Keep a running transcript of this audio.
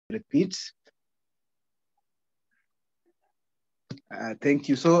repeat. Thank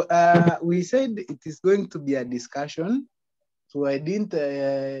you. So we said it is going to be a discussion. So I didn't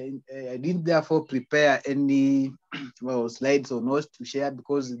therefore prepare any slides or notes to share,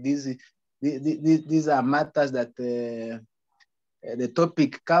 because these are matters that the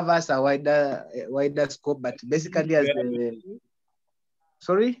topic covers a wider scope. But basically, as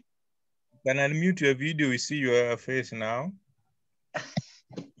sorry. Can I unmute your video? We see your face now.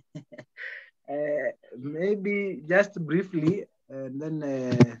 Maybe just briefly, and then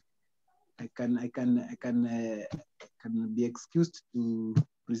I can be excused to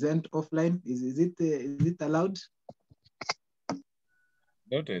present offline. Is it allowed?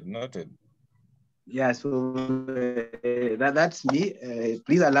 Noted. Yeah. So that's me.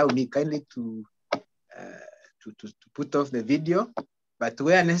 Please allow me kindly to put off the video. But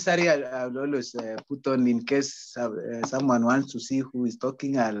where necessary, I'll always put on in case someone wants to see who is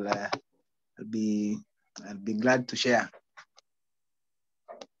talking. I'll be glad to share.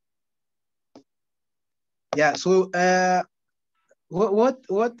 Yeah. So what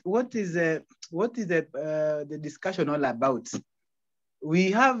is the discussion all about?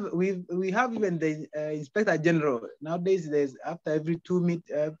 We have even the Inspector General nowadays. There's after every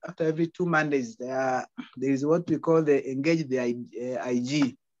 2 Mondays there is what we call the Engage the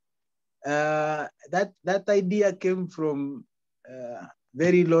IG. That idea came from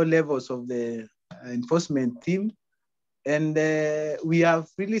very low levels of the enforcement team, and we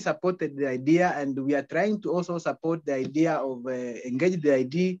have really supported the idea, and we are trying to also support the idea of Engage the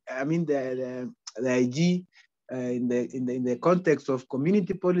IG. I mean the IG. In the context of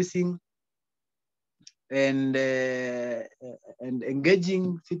community policing and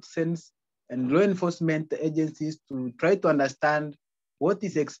engaging citizens and law enforcement agencies to try to understand what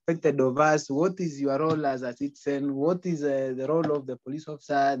is expected of us, what is your role as a citizen, what is the role of the police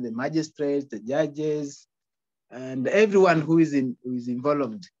officer, the magistrates, the judges, and everyone who is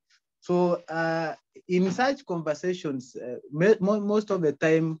involved. So in such conversations, most of the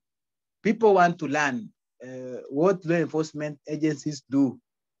time, people want to learn what law enforcement agencies do.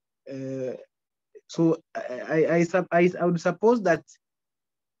 So I would suppose that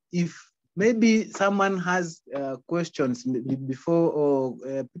if maybe someone has questions before, or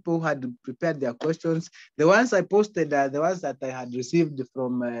people who had prepared their questions, the ones I posted are the ones that I had received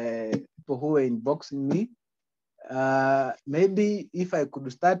from people who were inboxing me. Maybe if I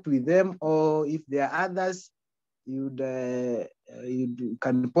could start with them, or if there are others, you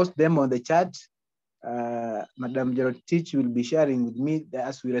can post them on the chat. Madam Jerotich will be sharing with me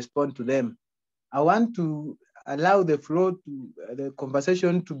as we respond to them. I want to allow the flow to the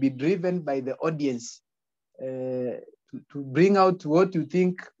conversation to be driven by the audience, to bring out what you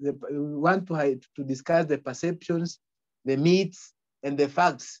think. We want to discuss the perceptions, the myths, and the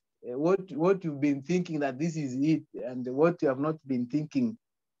facts. What you've been thinking that this is it, and what you have not been thinking,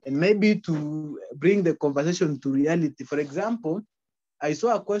 and maybe to bring the conversation to reality. For example, I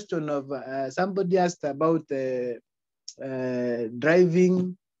saw a question of somebody asked about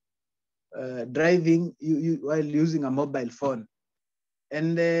driving while using a mobile phone,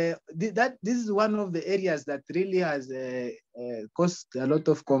 and this is one of the areas that really has caused a lot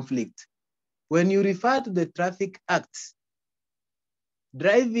of conflict. When you refer to the Traffic Act,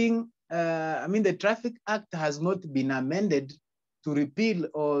 the Traffic Act has not been amended to repeal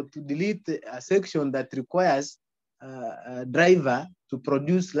or to delete a section that requires a driver to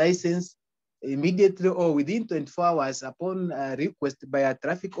produce license immediately or within 24 hours upon request by a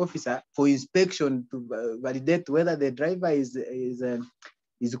traffic officer for inspection to validate whether the driver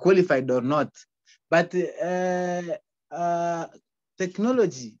is qualified or not. But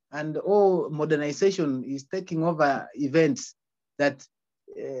technology and all modernization is taking over events that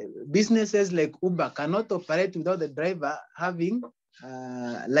businesses like Uber cannot operate without the driver having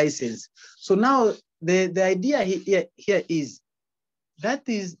license. So now the idea here is that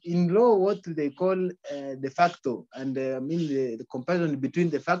is in law what they call de facto, and the comparison between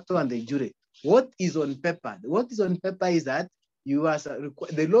de facto and the jure. What is on paper? What is on paper is that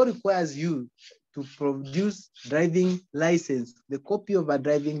the law requires you to produce driving license, the copy of a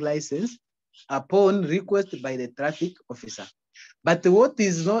driving license, upon request by the traffic officer. But what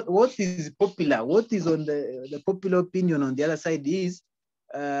is popular, what is on the popular opinion on the other side is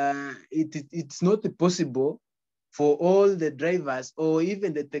it's not possible for all the drivers or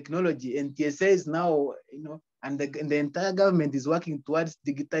even the technology. And TSA is now, and the entire government is working towards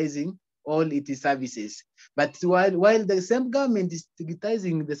digitizing all its services. But while the same government is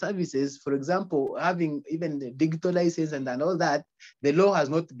digitizing the services, for example, having even the digital license and all that, the law has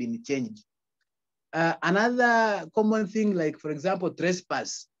not been changed. Another common thing, like, for example,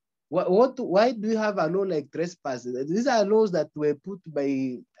 trespass. Why do you have a law like trespass? These are laws that were put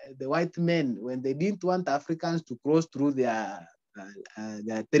by the white men when they didn't want Africans to cross through their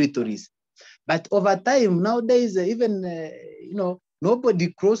territories. But over time, nowadays, even,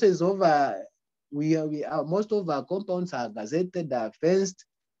 nobody crosses over. We are, most of our compounds are gazetted, are fenced.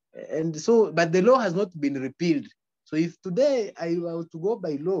 And so, but the law has not been repealed. So if today I were to go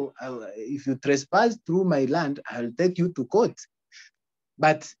by law, if you trespass through my land, I'll take you to court.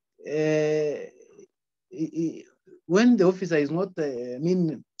 But when the officer is not,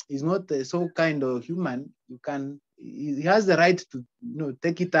 is not so kind of human, he has the right to,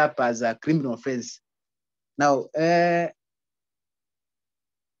 take it up as a criminal offense. Now,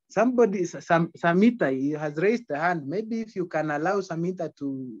 Samita has raised the hand. Maybe if you can allow Samita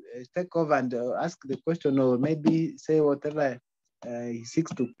to take over and ask the question, or maybe say whatever he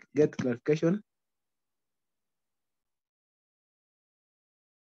seeks to get clarification.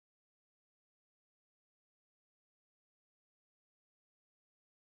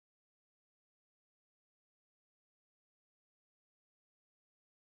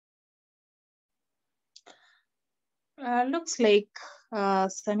 Looks like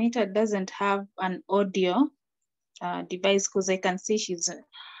Samita doesn't have an audio device, because I can see she's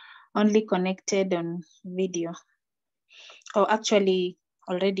only connected on video, or actually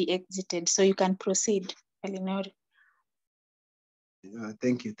already exited. So you can proceed, Eleanor.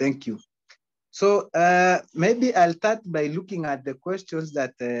 Thank you. So maybe I'll start by looking at the questions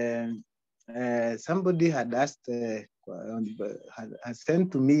that somebody had asked, has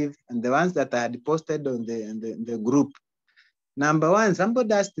sent to me, and the ones that I had posted on the group. Number one,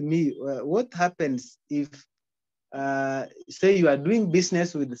 somebody asked me, what happens if, say you are doing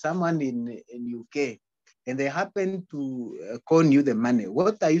business with someone in UK, and they happen to con you the money?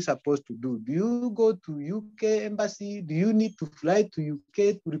 What are you supposed to do? Do you go to UK embassy? Do you need to fly to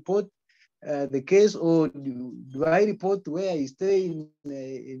UK to report the case, or do I report where I stay in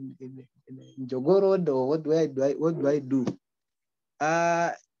Jogoo Road, or what do I do?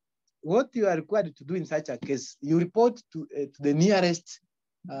 What you are required to do in such a case, you report to the nearest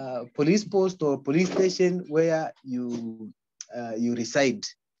police post or police station where you reside.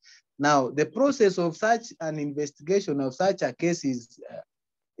 Now, the process of such an investigation of such a case is,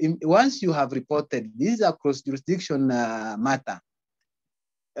 once you have reported, this is a cross-jurisdiction matter.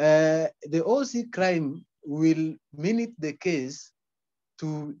 The OC crime will minute the case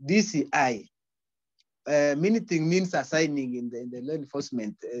to DCI. Minuting means assigning in the law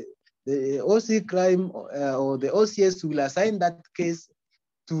enforcement. The OC crime or the OCS will assign that case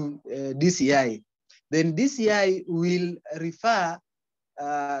to DCI. Then DCI will refer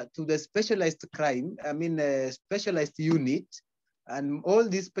to the specialized crime, specialized unit. And all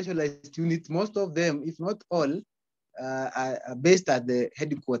these specialized units, most of them, if not all, are based at the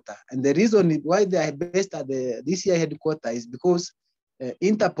headquarters. And the reason why they are based at the DCI headquarters is because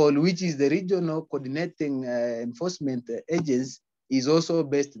Interpol, which is the regional coordinating enforcement agency, is also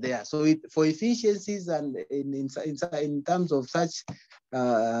based there. So for efficiencies and in terms of such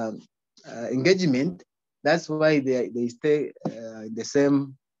engagement, that's why they stay in the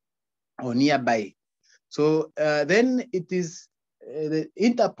same or nearby. So then it is the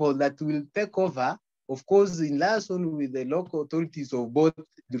Interpol that will take over, of course, in liaison with the local authorities of both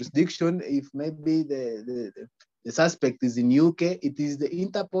jurisdiction. If maybe the suspect is in UK, it is the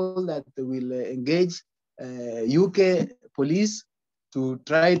Interpol that will engage UK police to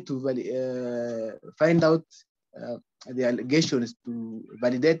try to find out the allegations, to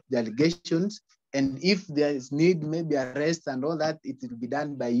validate the allegations. And if there is need, maybe arrest and all that, it will be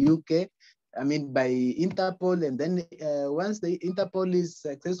done by UK, by Interpol. And then once the Interpol is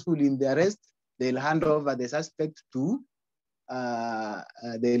successful in the arrest, they'll hand over the suspect to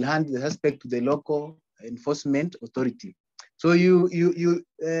the local enforcement authority. So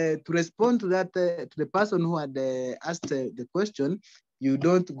to respond to that, to the person who had asked the question, you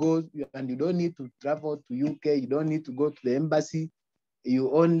don't go and you don't need to travel to UK. You don't need to go to the embassy.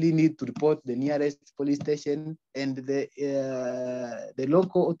 You only need to report the nearest police station, and the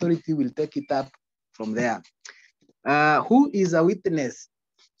local authority will take it up from there. Who is a witness?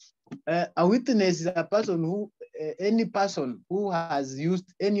 A witness is a person who, any person who has used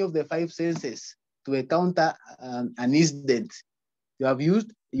any of the 5 senses to encounter an incident. You have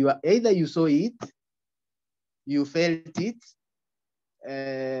used, either you saw it, you felt it,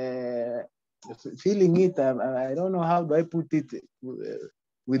 feeling it. I don't know how do I put it.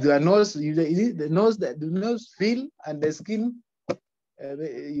 With your nose, the nose feel, and the skin.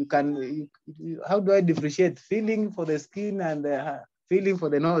 How do I differentiate feeling for the skin and feeling for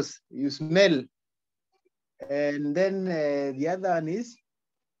the nose? You smell, and then the other one is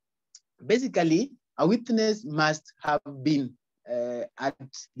basically, a witness must have been at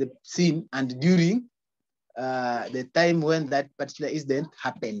the scene and during the time when that particular incident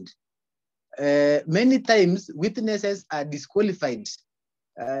happened. Many times, witnesses are disqualified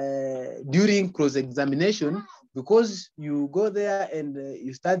during cross-examination because you go there and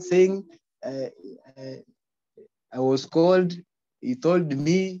you start saying, I was called, he told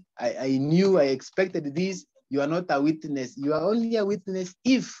me, I knew, I expected this. You are not a witness. You are only a witness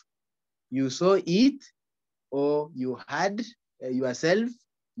if you saw it or you heard yourself,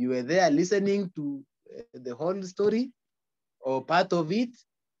 you were there listening to the whole story or part of it,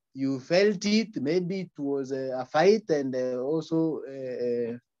 you felt it, maybe it was a fight, and also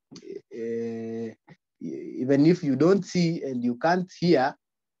even if you don't see and you can't hear,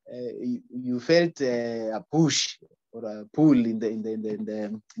 you felt a push or a pull in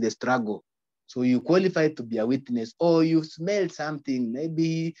the struggle. So you qualify to be a witness, or you smelled something.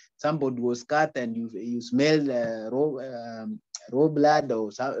 Maybe somebody was cut and you smelled raw blood,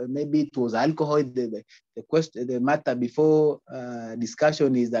 or maybe it was alcohol. The matter before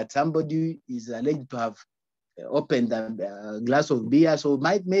discussion is that somebody is alleged to have opened a glass of beer. So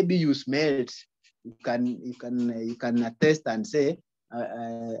maybe you smelled. You can attest and say,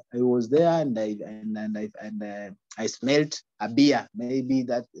 I was there and I smelled a beer. Maybe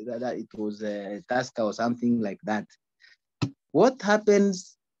that it was a Tusker or something like that. What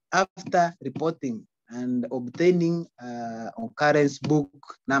happens after reporting and obtaining occurrence book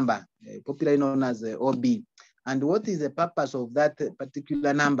number, popularly known as OB? And what is the purpose of that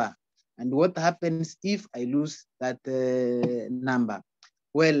particular number? And what happens if I lose that number?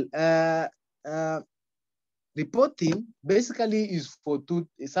 Well, reporting basically is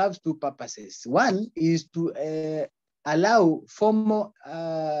it serves two purposes. One is to allow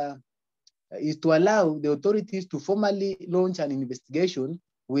the authorities to formally launch an investigation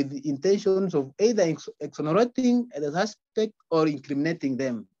with the intentions of either exonerating the suspect or incriminating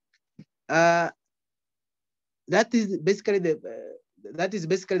them. That is basically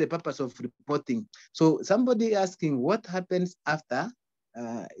the purpose of reporting. So somebody asking what happens after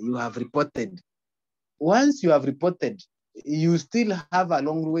you have reported. Once you have reported, you still have a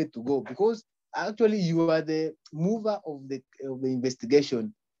long way to go, because actually you are the mover of the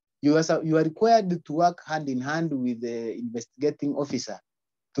investigation. You are required to work hand in hand with the investigating officer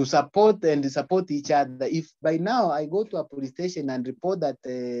to support each other. If by now I go to a police station and report that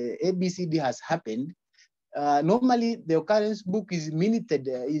ABCD has happened, normally the occurrence book is minuted,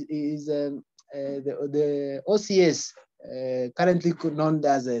 the OCS, currently known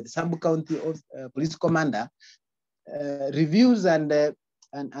as the sub-county police commander, reviews and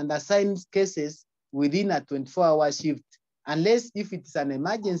assigns cases within a 24-hour shift, unless if it's an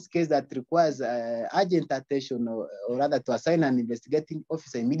emergency case that requires urgent attention, or rather to assign an investigating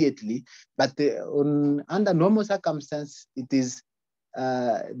officer immediately. But under normal circumstances, it is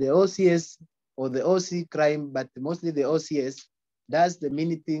the OCS or the OC crime, but mostly the OCS does the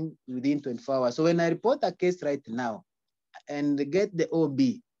minuting within 24 hours. So when I report a case right now and get the OB,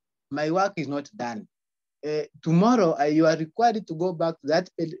 my work is not done. Tomorrow, you are required to go back to that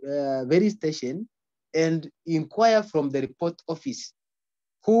very station and inquire from the report office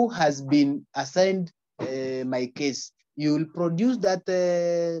who has been assigned my case. You will produce that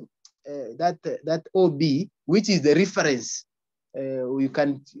that OB, which is the reference.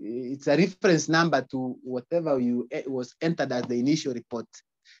 It's a reference number to whatever was entered as the initial report.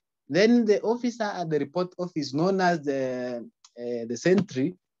 Then the officer at the report office, known as the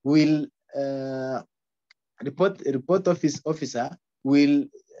sentry, will report office officer will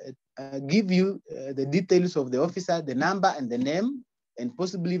give you the details of the officer, the number and the name, and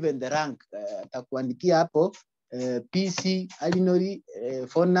possibly even the rank. Atakuandikia hapo PC Alinori,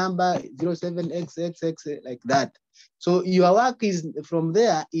 phone number 07XXX, like that. So your work is from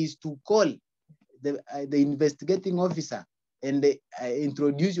there is to call the investigating officer and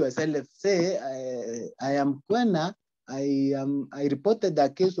introduce yourself. Say, I am Kwena. I reported a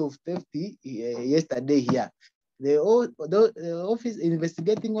case of theft yesterday here. The office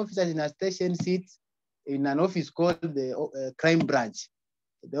investigating officer in a station sits in an office called the crime branch.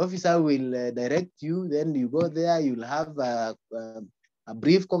 The officer will direct you. Then you go there. You'll have a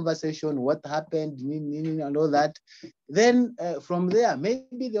brief conversation, what happened, and all that. Then from there,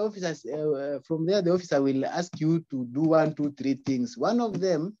 maybe the officers the officer will ask you to do 1, 2, 3 things. One of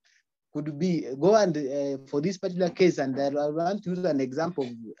them could be go and for this particular case, and I want to use an example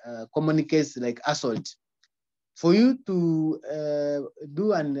of common case like assault. For you to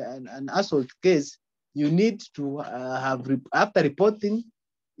do an assault case, you need to have, after reporting,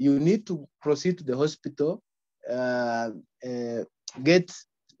 you need to proceed to the hospital, get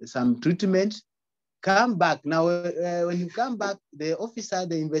some treatment, come back. Now, when you come back, the officer,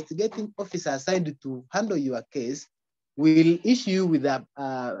 the investigating officer assigned to handle your case will issue you with a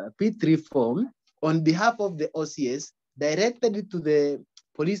P3 form on behalf of the OCS directed to the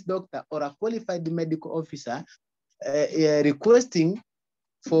police doctor or a qualified medical officer requesting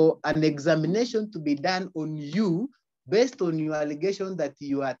for an examination to be done on you based on your allegation that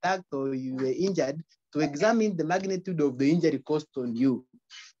you were attacked or you were injured, to examine the magnitude of the injury caused on you.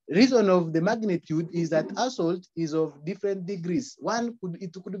 Reason of the magnitude is that assault is of different degrees.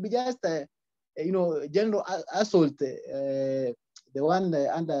 It could be just general assault, the one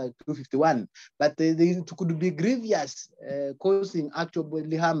under 251, but it could be grievous, causing actual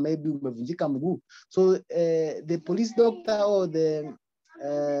bodily harm, maybe umevunjika mguu. So the police doctor or the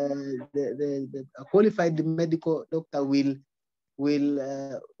qualified medical doctor will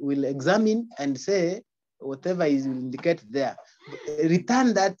examine and say whatever is indicated there.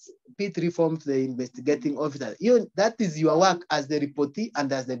 Return that P3 form to the investigating officer. That is your work as the reportee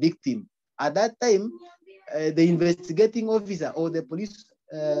and as the victim. At that time, the investigating officer or the police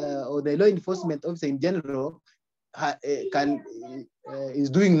or the law enforcement officer in general is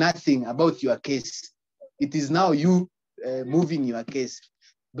doing nothing about your case. It is now you moving your case.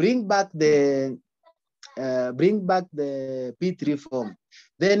 Bring back the P3 form.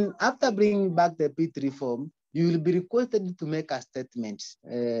 Then after bringing back the P3 form, you will be requested to make a statement,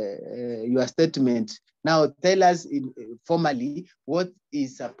 your statement. Now tell us formally what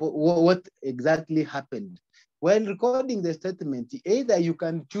exactly happened. While recording the statement, either you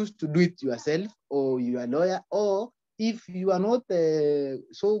can choose to do it yourself or your lawyer, or if you are not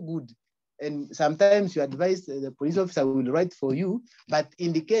so good, and sometimes you advise the police officer will write for you, but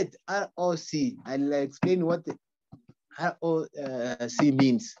indicate ROC. I'll explain what ROC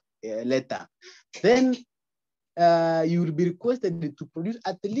means later. Then you will be requested to produce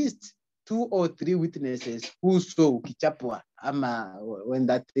at least 2 or 3 witnesses who saw Kichapwa ama when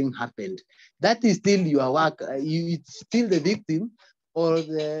that thing happened. That is still your work. It's still the victim or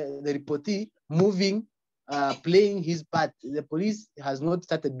the reportee moving, playing his part. The police has not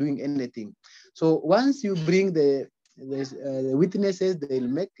started doing anything. So once you bring the witnesses,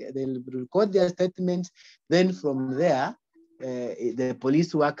 they'll record their statements. Then from there, the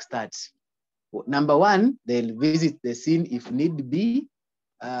police work starts. Number one, they'll visit the scene if need be.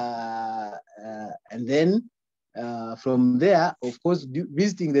 And then from there, of course,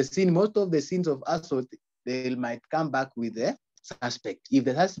 visiting the scene, most of the scenes of assault, they might come back with the suspect, if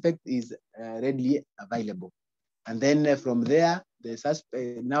the suspect is readily available. And then from there, the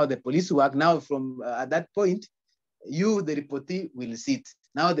suspect, now the police work, now from at that point, you, the reportee, will sit.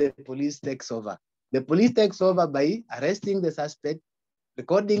 Now the police takes over. The police takes over by arresting the suspect,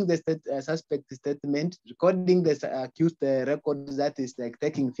 recording the suspect statement, recording the accused records, that is like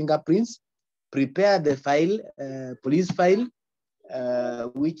taking fingerprints, prepare the file, police file,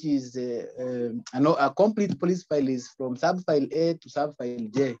 which is a complete police file is from subfile A to subfile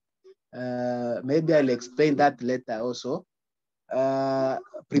J. Maybe I'll explain that later also.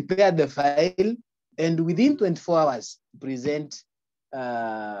 Prepare the file, and within 24 hours, present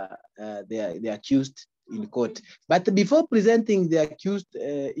the accused in court. But before presenting the accused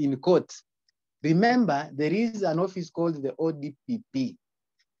in court, remember there is an office called the ODPP.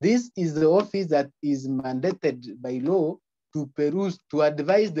 This is the office that is mandated by law to peruse, to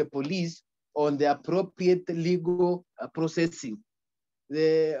advise the police on the appropriate legal processing.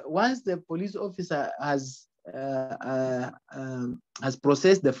 Once the police officer has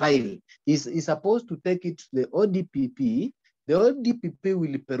processed the file, is supposed to take it to the ODPP. The ODPP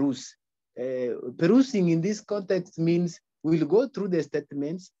will peruse. Perusing in this context means we'll go through the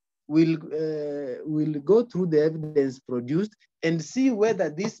statements, we'll go through the evidence produced and see whether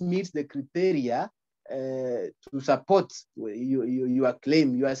this meets the criteria to support your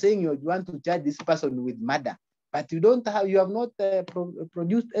claim. You are saying you want to charge this person with murder, but you have not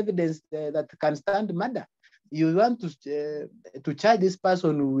produced evidence that can stand murder. You want to charge this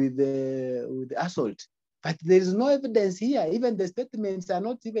person with assault, but there is no evidence here. Even the statements are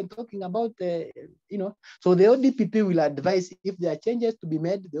not even talking about, So the ODPP will advise if there are changes to be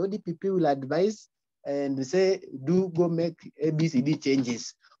made. The ODPP will advise and say, go make ABCD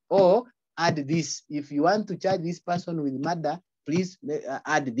changes, or add this. If you want to charge this person with murder, please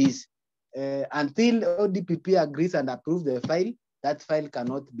add this. Until ODPP agrees and approves the file, that file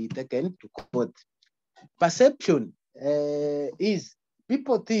cannot be taken to court. Perception is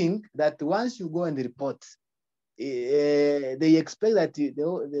people think that once you go and report, they expect that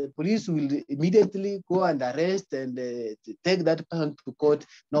the police will immediately go and arrest and take that person to court.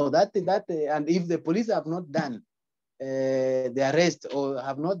 No, and if the police have not done the arrest or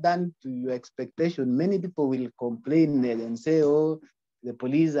have not done to your expectation, many people will complain and say, oh, the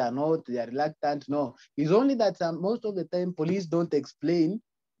police are not, they are reluctant. No, it's only that most of the time police don't explain.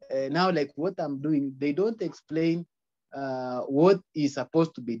 Now, like what I'm doing, they don't explain what is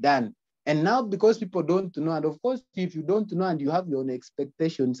supposed to be done. And now, because people don't know, and of course, if you don't know and you have your own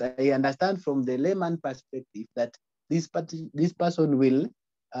expectations, I understand from the layman perspective that this person will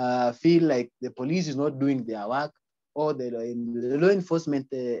feel like the police is not doing their work, or the law enforcement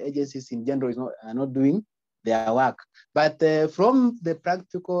agencies in general are not doing their work. But from the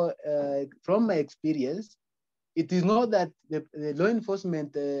practical, from my experience, it is not that the law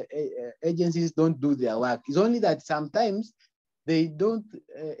enforcement agencies don't do their work. It's only that sometimes they don't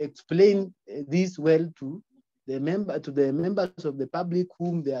explain this well to the members of the public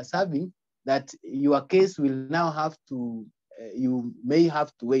whom they are serving, that your case will now have to, you may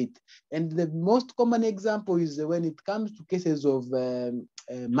have to wait. And the most common example is when it comes to cases of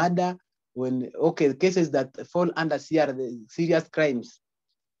murder, cases that fall under the serious crimes.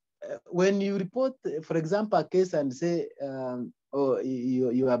 When you report, for example, a case and say, or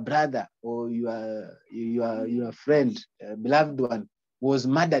your brother or your friend, beloved one, was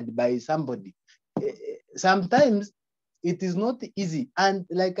murdered by somebody, sometimes it is not easy. And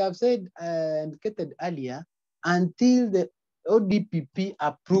like I've said and stated earlier, until the ODPP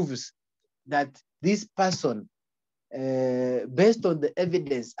approves that this person, based on the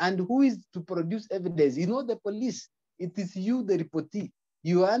evidence, and who is to produce evidence? You know, the police. It is you, the reportee.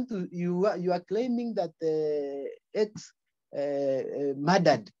 You are claiming that X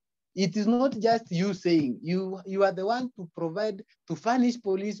murdered. It is not just you saying. You are the one to provide, to furnish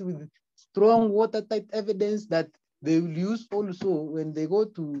police with strong watertight evidence that they will use also when they go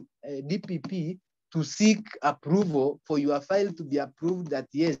to DPP to seek approval for your file to be approved, that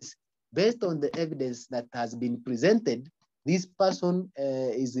yes, based on the evidence that has been presented, this person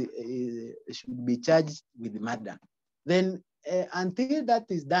should be charged with murder. Then until that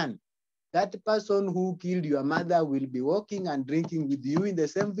is done, that person who killed your mother will be walking and drinking with you in the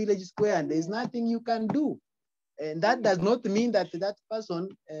same village square, and there's nothing you can do. And that does not mean that that person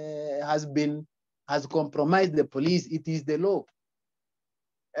has compromised the police. It is the law.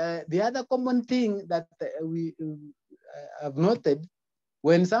 The other common thing that we have noted,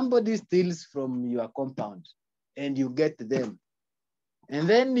 when somebody steals from your compound and you get them, and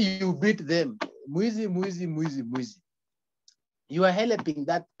then you beat them, muizi, muizi, muizi, muizi, you are helping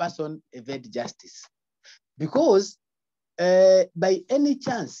that person evade justice. Because by any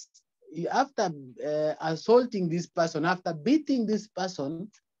chance, after assaulting this person, after beating this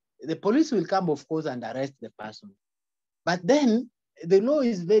person, the police will come, of course, and arrest the person. But then the law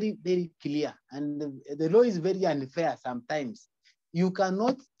is very, very clear, and the law is very unfair sometimes. You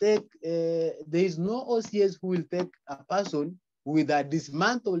cannot take, there is no OCS who will take a person with a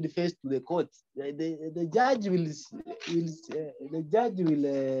dismantled face to the court. The judge will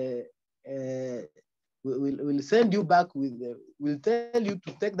send you back with, will tell you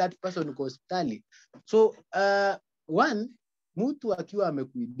to take that person to hospitali. So one, mtu akiwa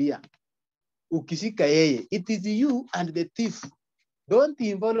amekuibia, ukishika yeye, it is you and the thief. Don't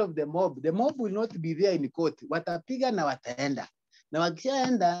involve the mob. The mob will not be there in court. Watapiga na wataenda. Na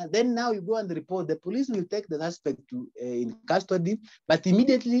wakishaenda, then now you go and report. The police will take the suspect to in custody, but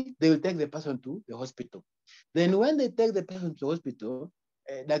immediately they will take the person to the hospital. Then when they take the person to the hospital,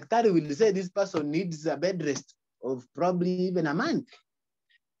 daktari will say this person needs a bed rest of probably even a month.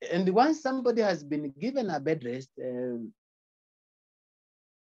 And once somebody has been given a bed rest,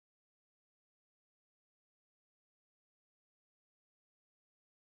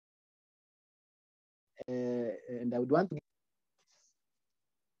 and I would want to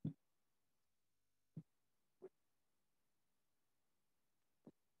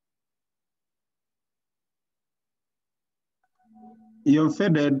You're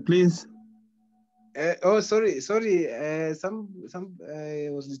faded, please. sorry. Some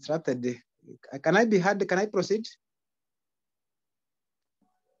was distracted. Can I be heard? Can I proceed?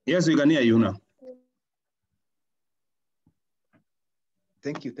 Yes, we can hear you now.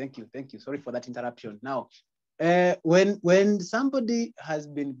 Thank you. Sorry for that interruption. Now, when somebody has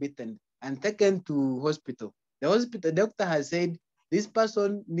been beaten and taken to hospital, the doctor has said this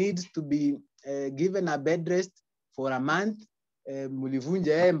person needs to be given a bed rest for a month. That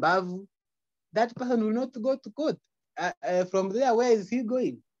person will not go to court. From there, where is he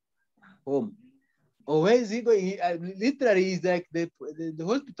going? Home. Or where is he going? Literally, it's like the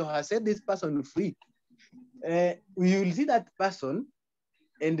hospital has set this person free. You will see that person,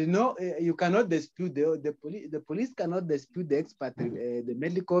 and no, you cannot dispute the police cannot dispute the expert, the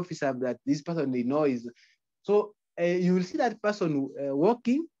medical officer that this person they know is. So you will see that person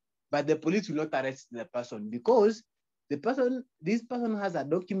walking, but the police will not arrest the person because this person has a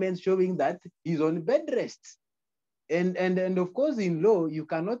document showing that he's on bed rest. And of course, in law, you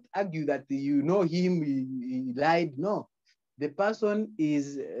cannot argue that you know him, he lied. No, the person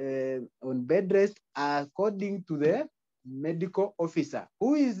is on bed rest according to the medical officer,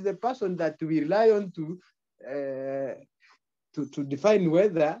 who is the person that we rely on to define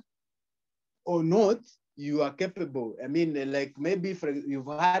whether or not you are capable. I mean, like maybe you've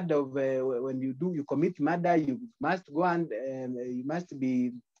heard of when you commit murder, you must go and you must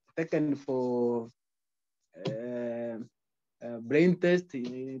be taken for brain test,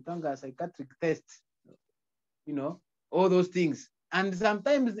 in Tonga, psychiatric test, you know, all those things. And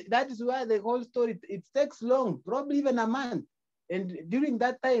sometimes that is why the whole story, it takes long, probably even a month. And during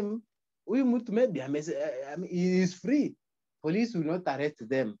that time, we maybe, I mean, he is free. Police will not arrest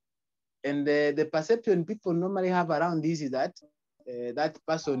them. And the perception people normally have around this is that that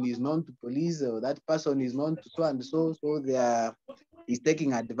person is known to police, or that person is known to so and so, so they are is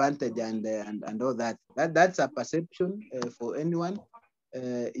taking advantage and all that. That's a perception for anyone.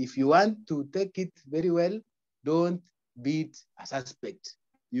 If you want to take it very well, don't beat a suspect.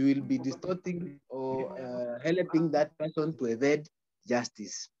 You will be distorting or helping that person to evade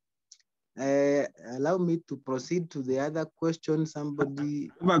justice. Allow me to proceed to the other question.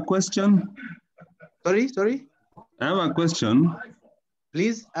 Somebody. I have a question. Sorry. I have a question.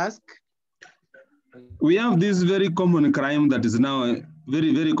 Please ask. We have this very common crime that is now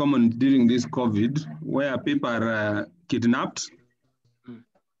very, very common during this COVID, where people are kidnapped,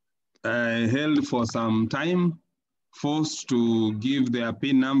 held for some time, forced to give their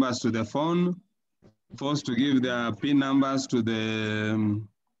PIN numbers to the phone, forced to give their PIN numbers to the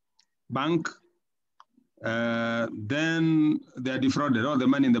bank. Then they're defrauded. All the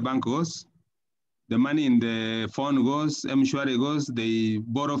money in the bank goes. The money in the phone goes, M-Shwari goes, they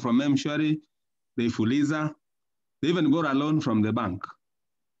borrow from M-Shwari, they Fuliza, they even borrow a loan from the bank.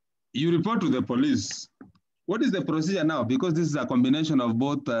 You report to the police. What is the procedure now? Because this is a combination of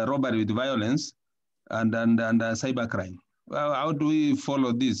both robbery with violence and cybercrime. Well, how do we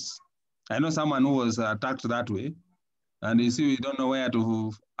follow this? I know someone who was attacked that way, and you see, we don't know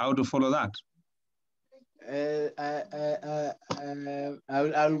how to follow that.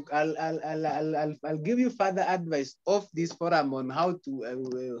 I'll give you further advice off this forum on how to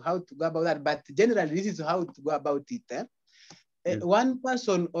go about that. But generally, this is how to go about it. Yes. One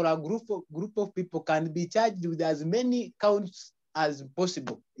person or a group of people can be charged with as many counts as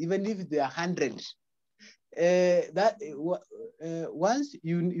possible, even if they are 100. Once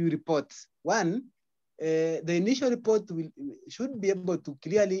you report one, the initial report should be able to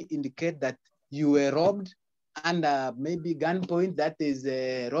clearly indicate that you were robbed under maybe gunpoint, that is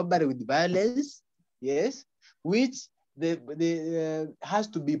robbery with violence, yes, which has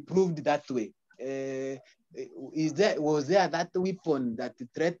to be proved that way. Was there that weapon that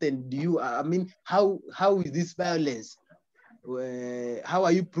threatened you? I mean, how is this violence? How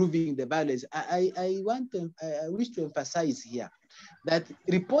are you proving the violence? I wish to emphasize here that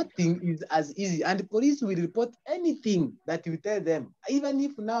reporting is as easy, and the police will report anything that you tell them. Even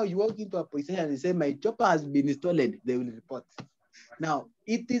if now you walk into a police station and say, my chopper has been stolen, they will report. Now,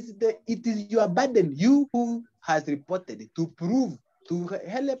 it is your burden, you who has reported, to prove, to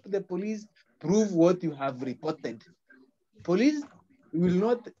help the police prove what you have reported. Police will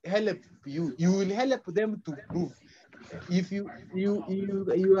not help you, you will help them to prove. If you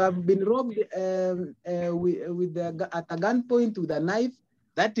have been robbed at a gunpoint with a knife,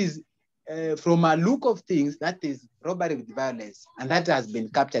 that is from a look of things, that is robbery with violence, and that has been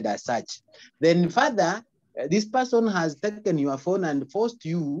captured as such. Then further, this person has taken your phone and forced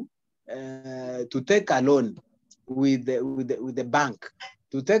you to take a loan with the bank,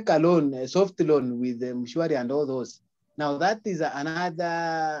 to take a loan, a soft loan with the M-Shwari and all those. Now that is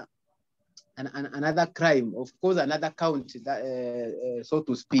another crime, of course, another count, so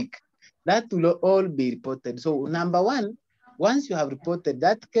to speak. That will all be reported. So number one, once you have reported,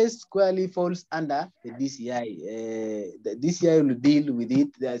 that case squarely falls under the DCI. The DCI will deal with it.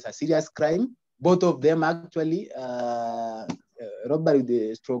 There's a serious crime. Both of them actually, robbery with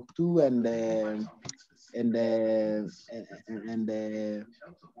the stroke 2 and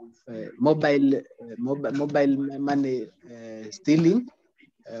mobile money stealing,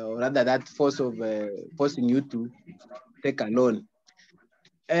 or rather that force of forcing you to take a loan.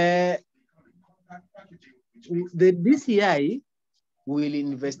 The DCI will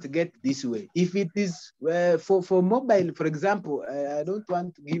investigate this way. If it is for mobile, for example, I don't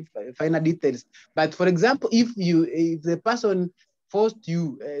want to give finer details, but for example, if the person forced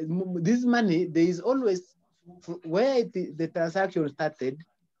you this money, there is always where the transaction started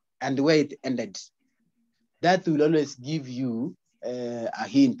and where it ended. That will always give you a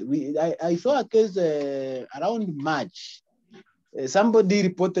hint. I saw a case around March. Somebody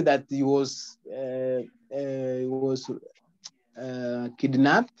reported that he was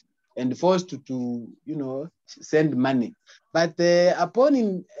kidnapped and forced to send money. But upon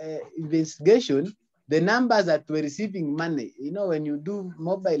investigation, the numbers that were receiving money, when you do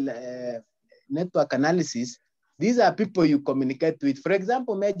mobile network analysis, these are people you communicate with. For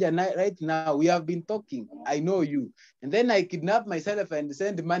example, Major, right now, we have been talking. I know you. And then I kidnap myself and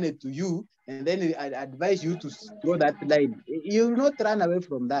send money to you. And then I advise you to throw that line. You will not run away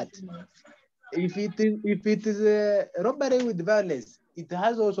from that. If it is a robbery with violence, it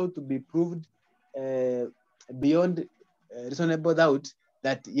has also to be proved beyond reasonable doubt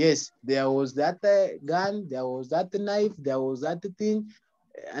that, yes, there was that gun, there was that knife, there was that thing,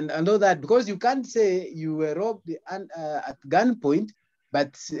 and all that, because you can't say you were robbed at gunpoint,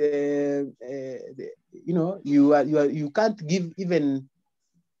 but you can't give even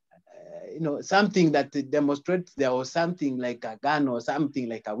something that demonstrates there was something like a gun or something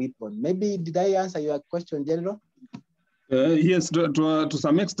like a weapon. Maybe did I answer your question, General? Yes, to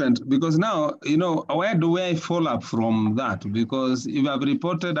some extent, because now, where do I follow up from that? Because if I've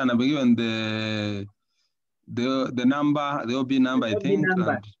reported and I've given the number, the OB number, I think.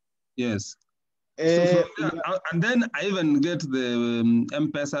 Number. And, yes. So and then I even get the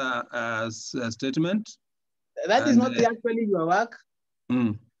M-Pesa statement. That is not actually your work.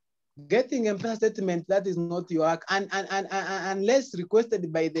 Mm. Getting M-Pesa statement, that is not your work, and unless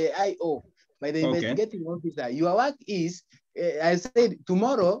requested by the IO, by the investigating officer. Your work is, I said,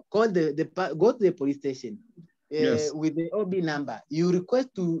 tomorrow, go to the police station with the OB number. You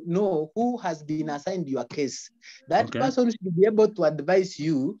request to know who has been assigned your case. That person should be able to advise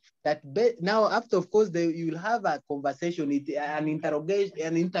you that now, after, of course, you will have a conversation, an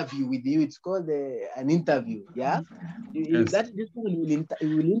interview with you. It's called an interview, yeah? This one will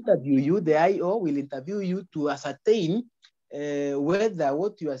interview you, the IO will interview you to ascertain whether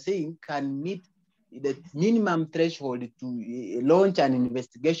what you are saying can meet the minimum threshold to launch an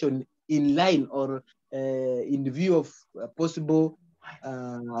investigation in line or in view of possible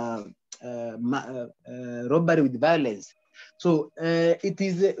robbery with violence. So it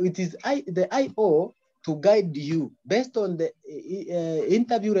is the IO to guide you based on the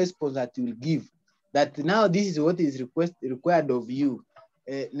interview response that you will give, that now this is what is required of you.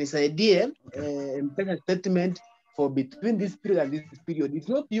 Nisaidie M-Pesa statement for between this period and this period. It's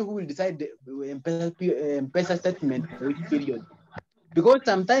not you who will decide the M-Pesa statement for which period. Because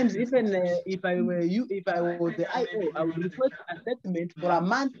sometimes, even if I were you, if I was the IO, I would request a statement for a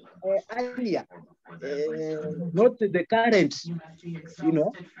month earlier, not the current,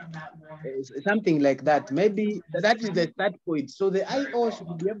 something like that. Maybe that is the start point. So the IO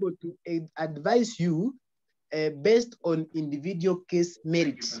should be able to advise you based on individual case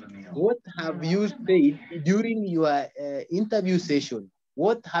merits. What have you said during your interview session?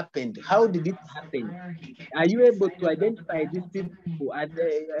 What happened? How did it happen? Are you able to identify these people? And,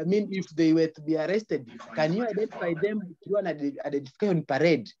 I mean, if they were to be arrested, can you identify them through an identification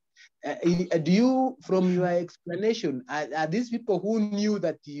parade? Do you, from your explanation, are these people who knew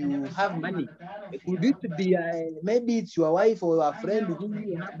that you have money? Could it be maybe it's your wife or a friend who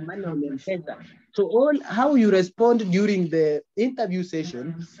you have money on M-Pesa? So how you respond during the interview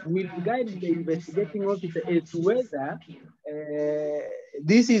session will guide the investigating officer as to whether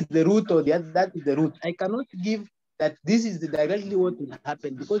this is the route or that is the route. I cannot give that this is directly what will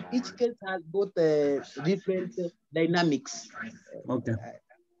happen, because each case has both different dynamics. Okay.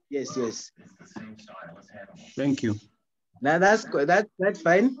 Yes. Thank you. Now that's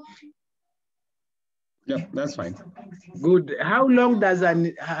fine. Yeah, that's fine. Good. How long does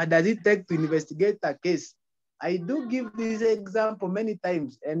it take to investigate a case? I do give this example many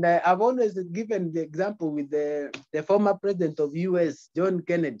times, and I've always given the example with the former president of US, John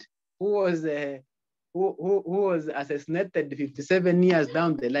Kennedy, who was assassinated 57 years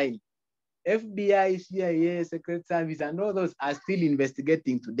down the line. FBI, CIA, Secret Service, and all those are still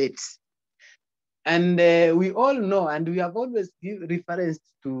investigating to date. And we all know, and we have always given reference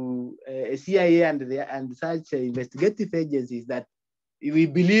to CIA and such investigative agencies, that we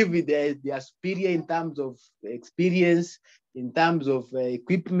believe they are superior in terms of experience, in terms of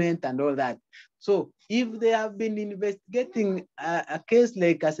equipment and all that. So if they have been investigating a case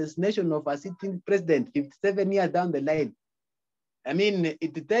like assassination of a sitting president 57 years down the line, I mean,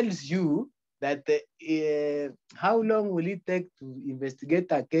 it tells you that how long will it take to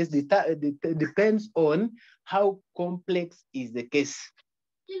investigate a case? Depends on how complex is the case.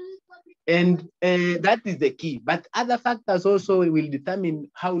 And that is the key. But other factors also will determine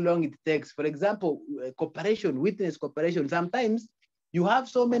how long it takes. For example, cooperation, witness cooperation. Sometimes you have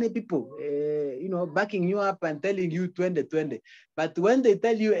so many people, backing you up and telling you 2020. But when they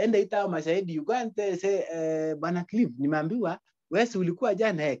tell you, enda ita mashahidi, you go and say, Bwana Cliff, nimeambiwa, wesi ulikuwa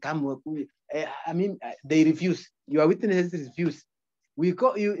jana, they refuse. Your witnesses refuse.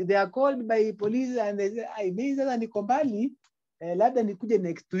 They are called by police and they say, mimi sasa niko mbali, labda nikuje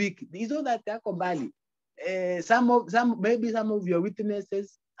next week. It's not that yako mbali. Maybe some of your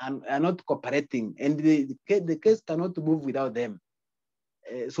witnesses are not cooperating, and the case cannot move without them.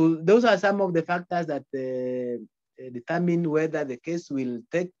 So those are some of the factors that determine whether the case will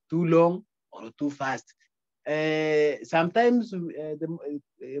take too long or too fast. Sometimes the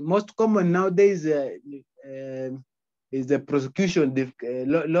most common nowadays is the prosecution,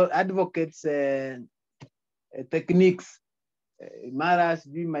 the advocates techniques. Maras,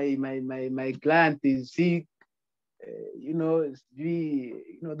 my client is sick,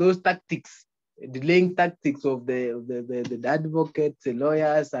 those tactics, delaying tactics of the advocates, the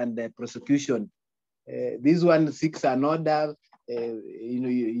lawyers, and the prosecution. This one seeks an order.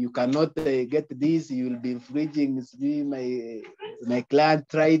 You cannot get this. You will be infringing my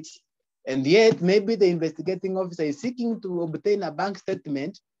client's rights. And yet, maybe the investigating officer is seeking to obtain a bank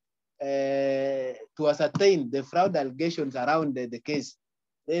statement to ascertain the fraud allegations around the case.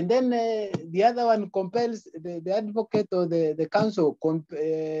 And then the other one compels the advocate or the counsel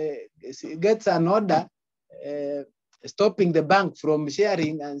gets an order stopping the bank from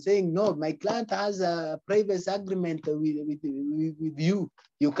sharing and saying, no, my client has a privacy agreement with you.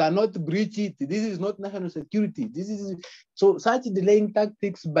 You cannot breach it. This is not national security. So such delaying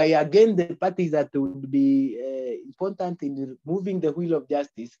tactics by, again, the parties that would be important in moving the wheel of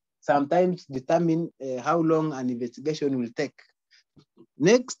justice sometimes determine how long an investigation will take.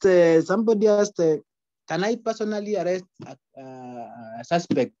 Next, somebody asked, can I personally arrest a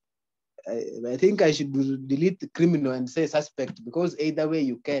suspect? I think I should delete criminal and say suspect, because either way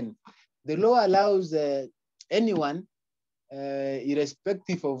you can. The law allows anyone,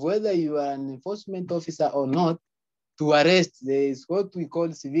 irrespective of whether you are an enforcement officer or not, to arrest. There is what we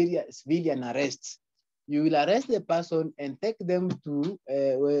call civilian arrests. You will arrest the person and take them to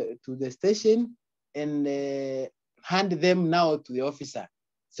the station and hand them now to the officer.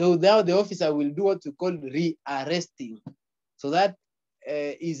 So now the officer will do what we call re-arresting. So that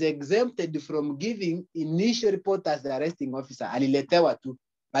is exempted from giving initial report as the arresting officer. Aliletewa tu.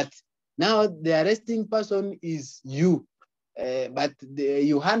 But now the arresting person is you. But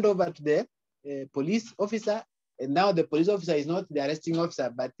you hand over to the police officer, and now the police officer is not the arresting officer,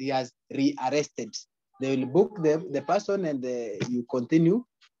 but he has re-arrested. They will book the person, and you continue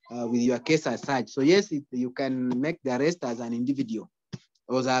with your case as such. So yes, you can make the arrest as an individual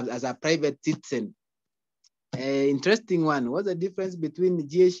or as a private citizen. Interesting one. What's the difference between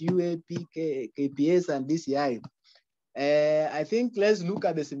GSU, AP, KPS, and DCI? I think let's look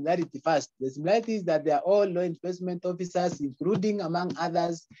at the similarity first. The similarity is that they are all law enforcement officers, including, among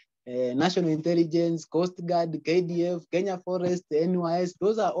others, National Intelligence, Coast Guard, KDF, Kenya Forest, NYS.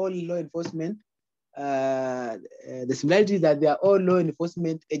 Those are all law enforcement. The similarity is that they are all law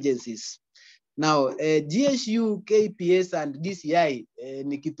enforcement agencies. Now, GSU, KPS, and DCI,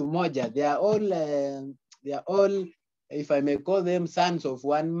 ni kitu moja. They are all, if I may call them, sons of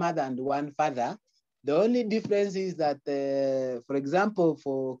one mother and one father. The only difference is that, for example,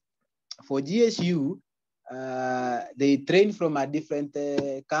 for GSU, they train from a different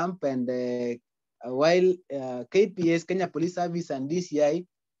camp, and while KPS, Kenya Police Service, and DCI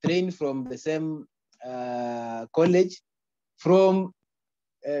train from the same college. From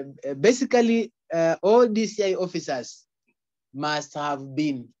basically, all DCI officers must have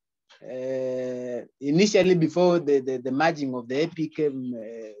been initially, before the merging of the AP came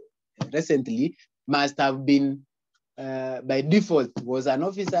recently, must have been by default was an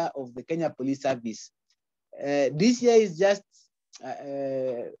officer of the Kenya Police Service. DCI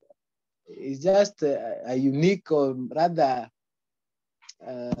is just a unique, or rather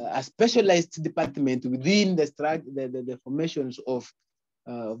a specialized department within the formations of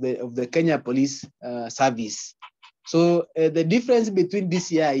the Kenya Police Service. So the difference between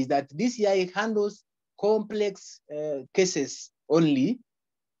DCI is that DCI handles complex cases only,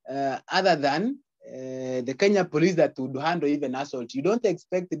 other than the Kenya Police that would handle even assault. You don't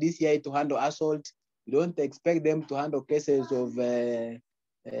expect the DCI to handle assault. You don't expect them to handle cases of,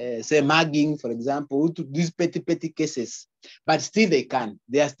 say, mugging, for example, to these petty cases. But still they can.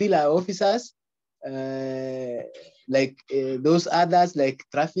 They are still our officers, like those others, like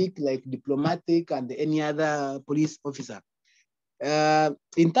traffic, like diplomatic, and any other police officer.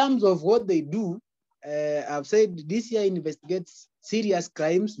 In terms of what they do, I've said DCI investigates serious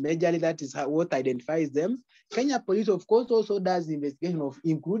crimes. Majorly, that is what identifies them. Kenya Police, of course, also does investigation of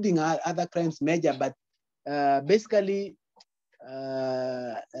including other crimes major, but basically,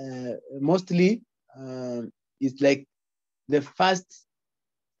 mostly it's like the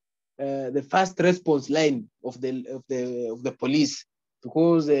first response line of the police,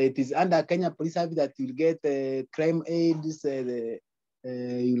 because it is under Kenya Police Service that you'll get crime aids,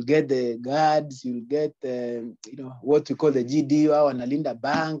 you'll get the guards, you'll get what we call the GD or Analinda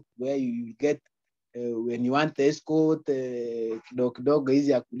Bank, where you get when you want the escort, dog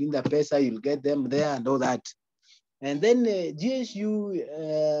easy kulinda pesa, you'll get them there and all that. And then GSU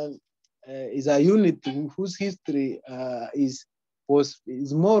is a unit whose history is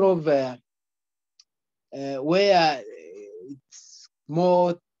more of where it's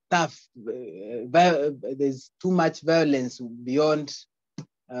more tough. There's too much violence beyond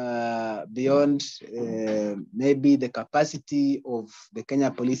maybe the capacity of the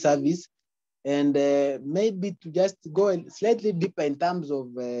Kenya Police Service. And maybe to just go slightly deeper in terms of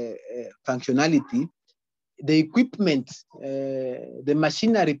functionality, the equipment, the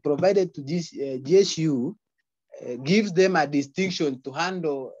machinery provided to this GSU gives them a distinction to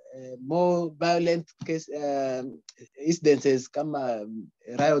handle more violent case incidences,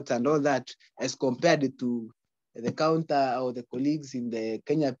 riots and all that, as compared to the counter or the colleagues in the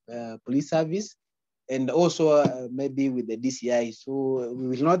Kenya Police Service, and also maybe with the DCI. So we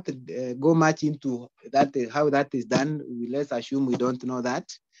will not go much into that, how that is done. Let's assume we don't know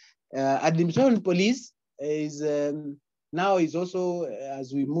that. Administration police is now is also,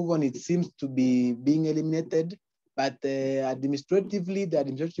 as we move on, it seems to be being eliminated. But administratively, the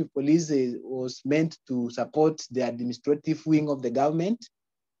administrative police was meant to support the administrative wing of the government.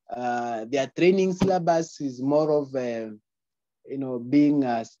 Their training syllabus is more of, being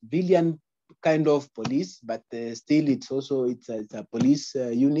a civilian kind of police, but still it's a police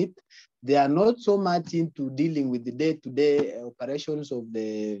unit. They are not so much into dealing with the day-to-day operations of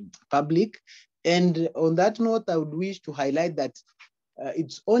the public. And on that note, I would wish to highlight that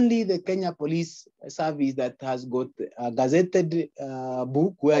it's only the Kenya Police Service that has got a gazetted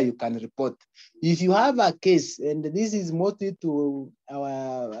book where you can report. If you have a case, and this is mostly to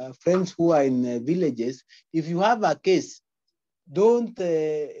our friends who are in villages, if you have a case,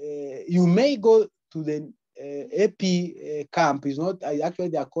 you may go to the AP camp. It's not, actually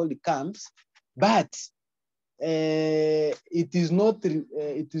they are called the camps, but it is not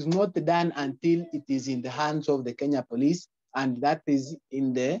done until it is in the hands of the Kenya Police, and that is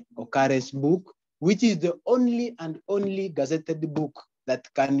in the occurrence book, which is the only gazetted book that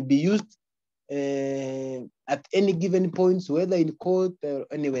can be used at any given point, whether in court or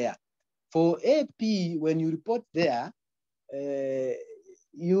anywhere. For AP, when you report there,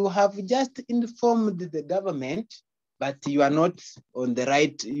 you have just informed the government, but you are not on the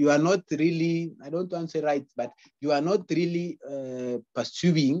right. You are not really, I don't want to say right, but you are not really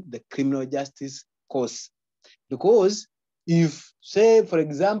pursuing the criminal justice course. Because if, say, for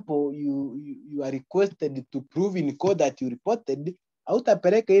example, you are requested to prove in court that you reported,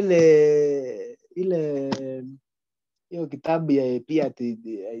 hautapeleka ile kitabu ya pia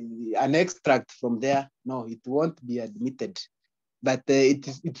an extract from there. No, it won't be admitted. But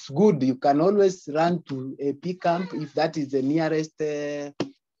it's good. You can always run to a AP camp if that is the nearest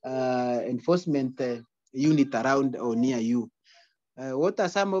enforcement unit around or near you. What are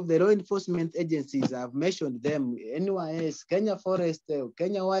some of the law enforcement agencies? I've mentioned them. NYS, Kenya Forest,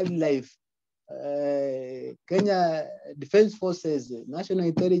 Kenya Wildlife, Kenya Defense Forces, National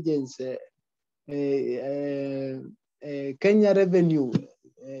Intelligence, Kenya Revenue,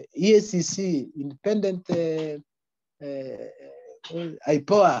 EACC, Independent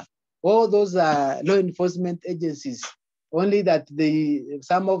IPOA. All those are law enforcement agencies. Only that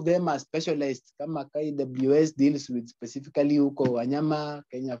some of them are specialized. Kama KWS deals with specifically huko wanyama,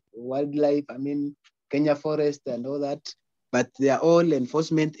 Kenya Wildlife, Kenya Forest and all that. But they are all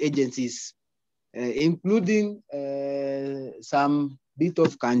enforcement agencies, including some bit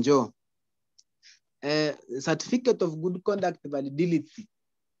of Kanjo. Certificate of good conduct validity.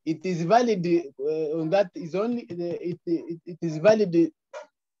 It is valid on that is only it is valid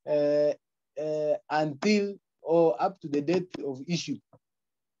until or up to the date of issue.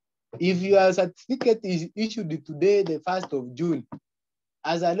 If your certificate is issued today, the 1st of June,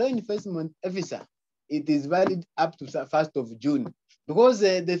 as a law enforcement officer, it is valid up to the 1st of June. Because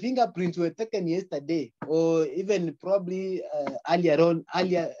the fingerprints were taken yesterday, or even probably earlier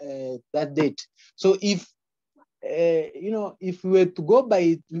that date. So if if we were to go by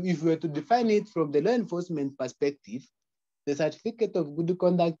it, if we were to define it from the law enforcement perspective, the certificate of good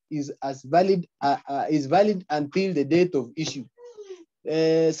conduct is valid until the date of issue.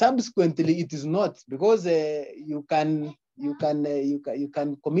 Subsequently, it is not, because you can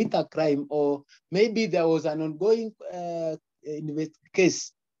commit a crime, or maybe there was an ongoing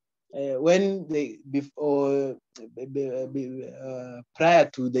case when prior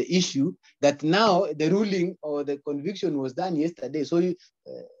to the issue, that now the ruling or the conviction was done yesterday. So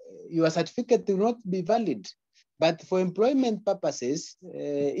your certificate will not be valid. But for employment purposes,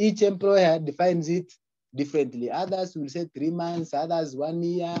 each employer defines it differently. Others will say 3 months, others 1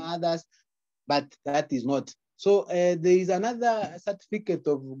 year, others, but that is not. So there is another certificate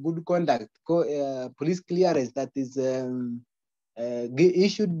of good conduct, police clearance, that is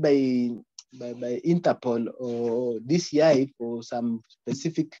issued by Interpol or DCI for some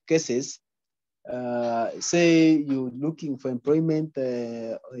specific cases. Say you're looking for employment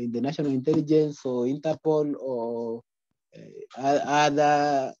in the National Intelligence or Interpol or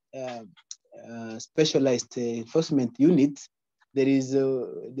other specialized enforcement units, there is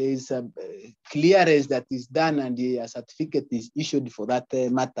a clearance that is done, and a certificate is issued for that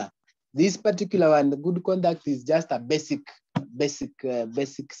matter. This particular one, the good conduct, is just a basic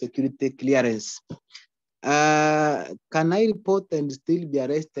security clearance. Can I report and still be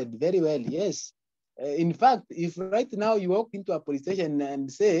arrested? Very well, yes. In fact, if right now you walk into a police station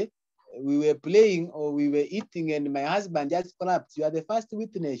and say, we were playing or we were eating and my husband just collapsed, you are the first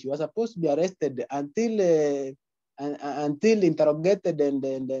witness. You are supposed to be arrested until interrogated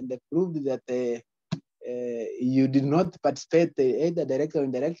and proved that you did not participate either directly or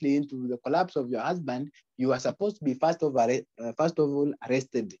indirectly into the collapse of your husband. You are supposed to be first of all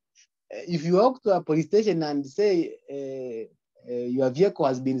arrested. If you walk to a police station and say your vehicle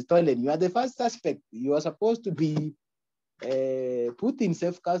has been stolen, you are the first suspect. You are supposed to be put in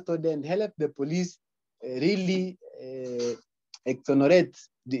safe custody and help the police really exonerate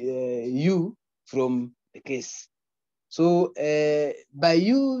you from the case. So by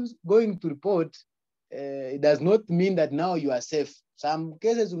you going to report, it does not mean that now you are safe. Some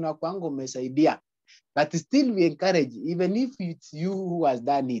cases unakuanga umesaidia, but still we encourage, even if it's you who has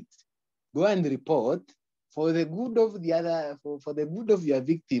done it, go and report for the good of the other, for the good of your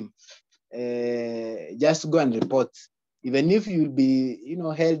victim. Just go and report. Even if you'll be,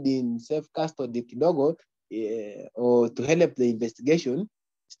 held in safe custody kidogo, or to help the investigation,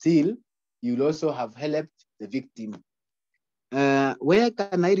 still you'll also have helped the victim. Where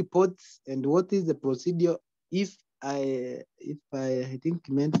can I report, and what is the procedure if I think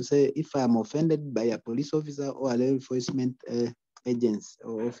meant to say if I am offended by a police officer or a law enforcement agent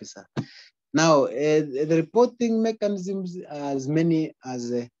or officer? Now, the reporting mechanisms are as many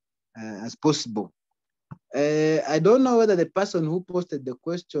as possible. I don't know whether the person who posted the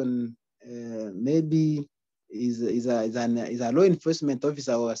question maybe is a law enforcement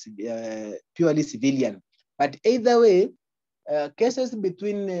officer or purely civilian. But either way, cases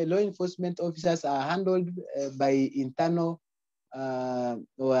between law enforcement officers are handled by internal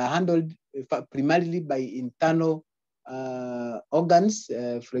or are handled primarily by internal organs.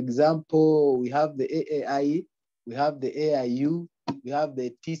 For example, we have the AAI, we have the AIU, we have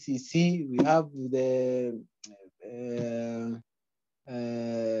the TCC, we have the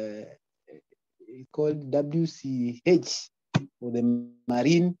called WCH for the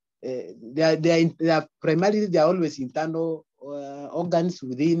Marine. They are primarily, they are always internal organs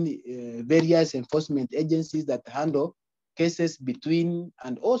within various enforcement agencies that handle cases between,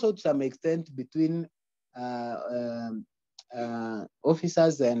 and also to some extent between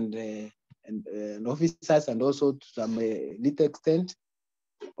officers and officers, and also to some little extent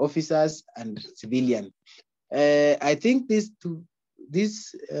officers and civilian. I think this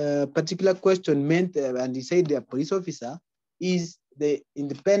particular question meant, and he said the police officer is the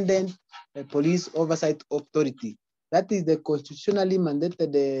independent police oversight authority. That is the constitutionally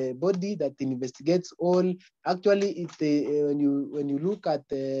mandated body that investigates all. Actually, when you look at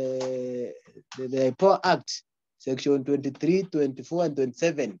the POA Act, Section 23, 24, and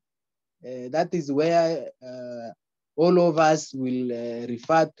 27, that is where all of us will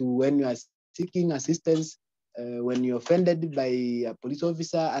refer to when you are seeking assistance, when you're offended by a police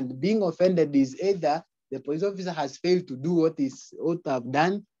officer. And being offended is either the police officer has failed to do what is ought to have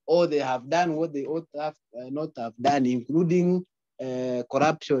done, or they have done what they ought to have not have done, including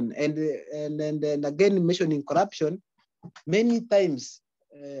corruption. And again, mentioning corruption, many times,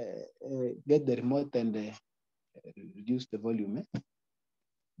 get the remote and reduce the volume.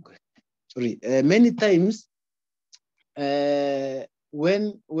 Okay. Sorry. Many times,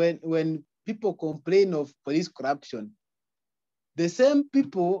 when people complain of police corruption, the same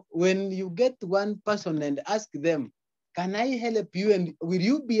people, when you get one person and ask them, can I help you and will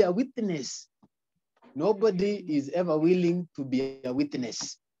you be a witness? Nobody is ever willing to be a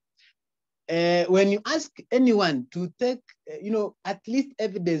witness. When you ask anyone to take, at least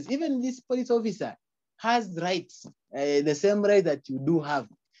evidence, even this police officer has rights, the same right that you do have.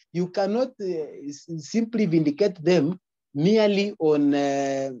 You cannot simply vindicate them merely on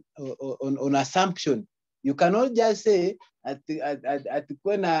assumption. You cannot just say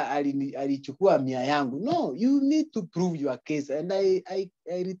alichukua mia yangu. No, you need to prove your case, and I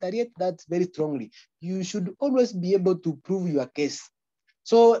reiterate that very strongly. You should always be able to prove your case.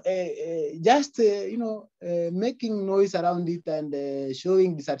 So just making noise around it and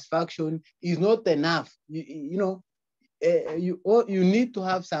showing dissatisfaction is not enough. You need to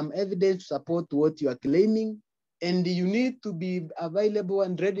have some evidence to support what you are claiming, and you need to be available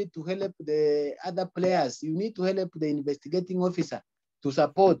and ready to help the other players. You need to help the investigating officer to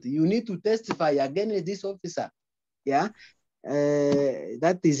support. You need to testify against this officer. Yeah,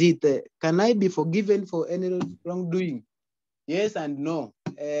 that is it. Can I be forgiven for any wrongdoing? Yes and no.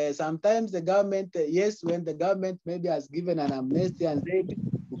 Sometimes the government, yes, when the government maybe has given an amnesty and said,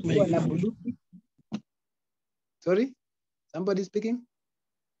 sorry, somebody speaking?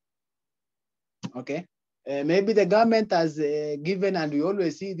 Okay. Maybe the government has given, and we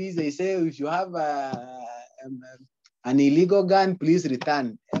always see this, they say, if you have an illegal gun, please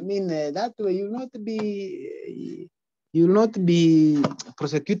return. I mean, that way you will not be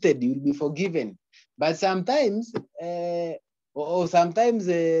prosecuted, you will be forgiven. But sometimes, sometimes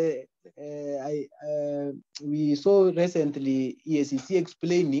we saw recently EACC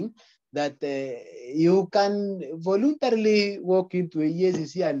explaining that you can voluntarily walk into a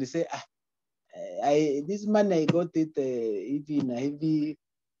EACC and say, this money I got it even heavy,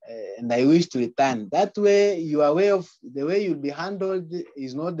 and I wish to return. That way, you are aware of the way you'll be handled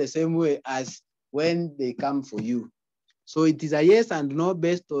is not the same way as when they come for you. So it is a yes and no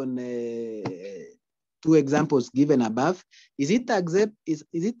based on two examples given above. Is it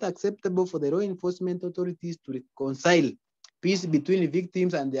acceptable for the law enforcement authorities to reconcile peace between the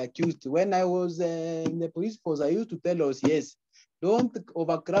victims and the accused? When I was in the police force, I used to tell us, yes, don't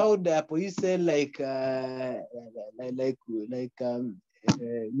overcrowd the police cell like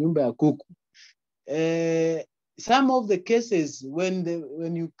nyumba ya kuku. Some of the cases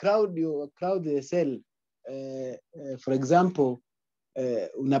when you crowd the cell, for example,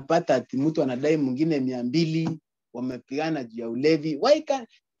 unapata ati mtu anadai mwingine 200, wamepigana juu ya ulevi.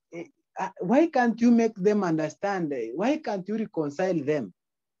 Why can't you make them understand? Why can't you reconcile them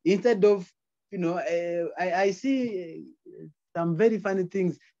instead of, I see some very funny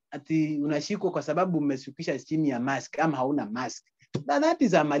things, ati unashikwa kwa sababu umeshukisha chini ya mask ama hauna mask. That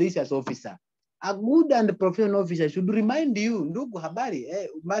is a malicious officer. A good and professional officer should remind you, ndugu, habari,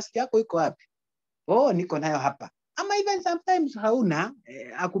 mask yako iko wapi? Oh, niko nayo hapa. Ama even sometimes hauna,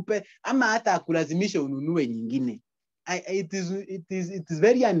 akupe, ama hata akulazimishe ununue nyingine. It is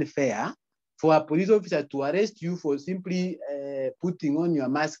very unfair for a police officer to arrest you for simply putting on your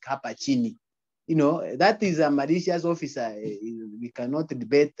mask hapa chini. That is a malicious officer. We cannot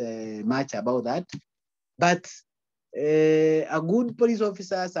debate much about that. But a good police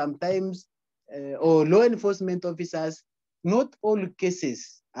officer sometimes, or law enforcement officers, not all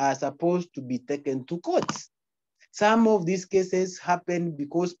cases are supposed to be taken to court. Some of these cases happen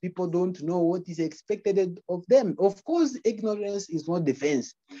because people don't know what is expected of them. Of course, ignorance is not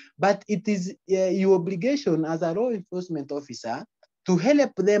defense, but it is your obligation as a law enforcement officer to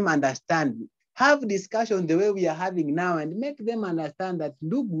help them understand. Have discussion the way we are having now and make them understand that,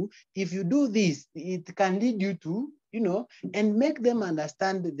 ndugu, if you do this, it can lead you to, and make them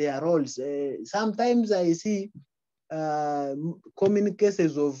understand their roles. Sometimes I see common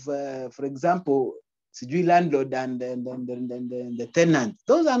cases of, for example, landlord and the tenant.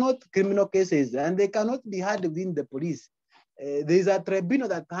 Those are not criminal cases and they cannot be heard within the police. There is a tribunal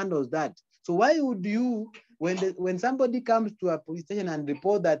that handles that. So why would you, when somebody comes to a police station and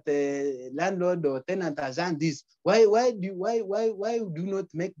report that landlord or tenant has done this, why do you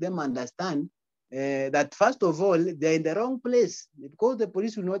not make them understand that first of all they're in the wrong place, because the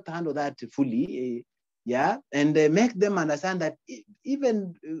police will not handle that fully, and make them understand that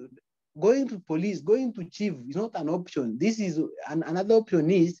even going to police, going to chief is not an option. This is another option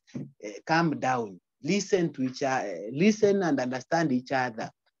is calm down, listen to each other, listen and understand each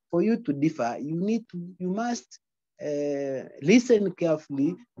other. For you to differ, you must listen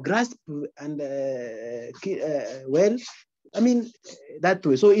carefully, grasp and that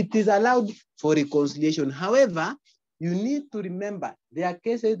way. So it is allowed for reconciliation. However, you need to remember there are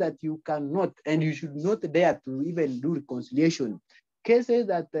cases that you cannot and you should not dare to even do reconciliation. Cases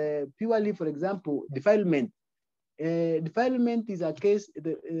that purely, for example, defilement, defilement is a case,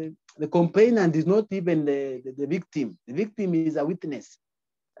 the complainant is not even the victim. The victim is a witness.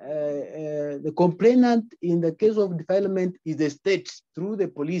 The complainant in the case of defilement is the state through the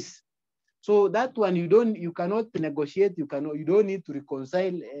police. So that one you cannot negotiate. You don't need to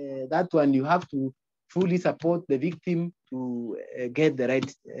reconcile. That one you have to fully support the victim to get the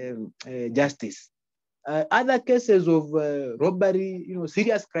right justice. Other cases of robbery,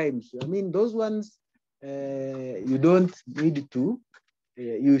 serious crimes. I mean, those ones you don't need to.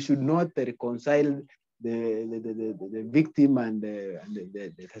 You should not reconcile the victim and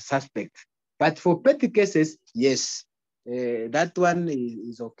the suspect. But for petty cases, yes, that one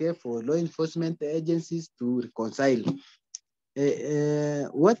is okay for law enforcement agencies to reconcile.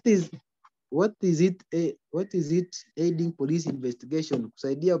 What is it aiding police investigation?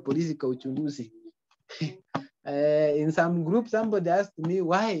 Kusaidia polisi kwa uchunguzi. In some group, somebody asked me,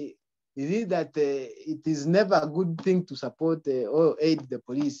 why is it that it is never a good thing to support or aid the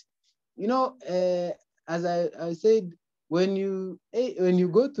police? As I said, when you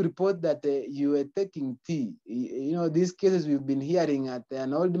go to report that you were taking tea, these cases we've been hearing that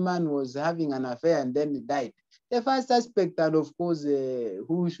an old man was having an affair and then he died. The first suspect, and of course,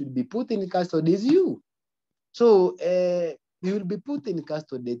 who should be put in custody is you. So you will be put in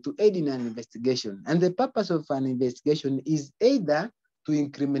custody to aid in an investigation. And the purpose of an investigation is either to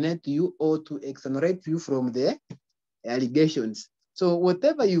incriminate you or to exonerate you from the allegations. So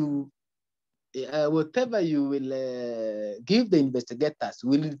whatever you will give the investigators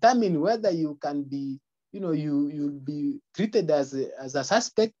will determine whether you can be, you'll be treated as a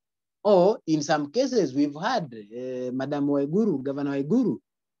suspect, or in some cases we've had Madam Waiguru, Governor Waiguru,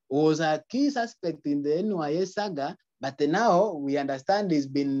 was a key suspect in the NYS saga, but now we understand he's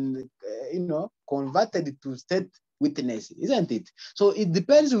been, converted to state witness, isn't it? So it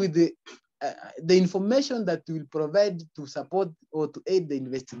depends with the information that will provide to support or to aid the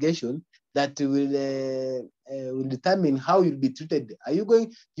investigation that will determine how you'll be treated.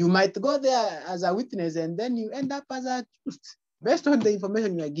 You might go there as a witness and then you end up as accused based on the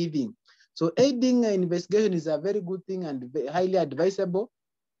information you are giving. So aiding an investigation is a very good thing and highly advisable.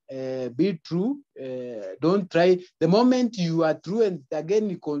 Be true. Don't try. The moment you are true, and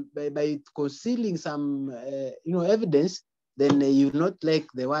again, by concealing some evidence, then you will not like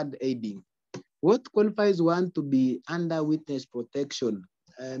the word aiding. What qualifies one to be under witness protection?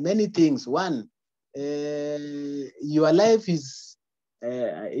 Many things. One, your life is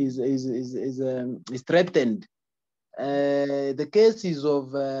threatened. The case is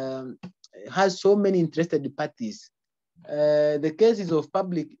has so many interested parties. The cases of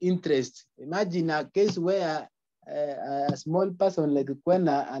public interest. Imagine a case where a small person like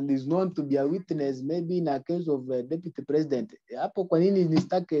Kwena and is known to be a witness, maybe in a case of deputy president. Hapo kwa nini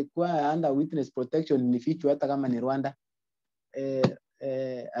nistake kuwa under witness protection nifichwe hata kama ni Rwanda?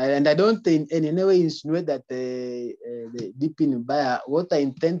 And I don't in any way insinuate that the deep in Baya. What I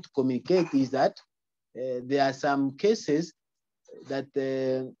intend to communicate is that there are some cases that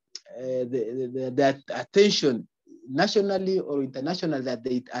that attention nationally or international that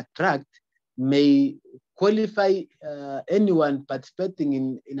they attract may qualify anyone participating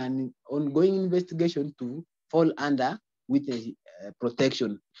in an ongoing investigation to fall under witness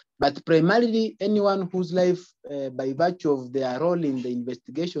protection. But primarily anyone whose life by virtue of their role in the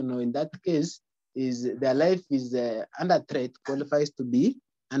investigation or in that case is their life is under threat qualifies to be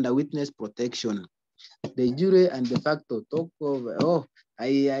under witness protection. The jury and de facto talk of,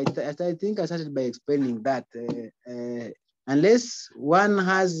 I think I started by explaining that. Unless one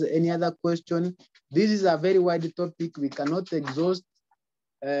has any other question, this is a very wide topic. We cannot exhaust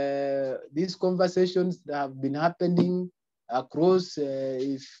these conversations that have been happening across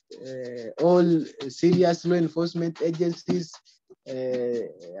all serious law enforcement agencies.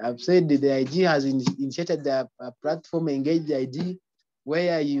 I've said the IG has initiated a platform, Engage IG,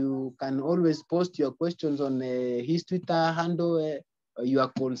 where you can always post your questions on his Twitter handle, your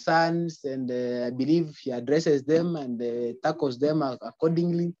concerns, and I believe he addresses them and tackles them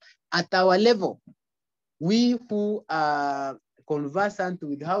accordingly. At our level, we who are conversant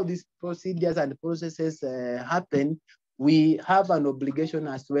with how these procedures and processes happen, we have an obligation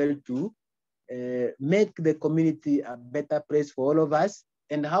as well to make the community a better place for all of us.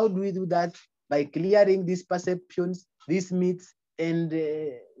 And how do we do that? By clearing these perceptions, these myths, and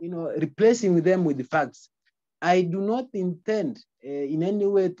replacing them with the facts. I do not intend in any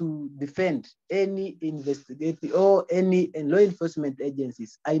way to defend any investigative or any law enforcement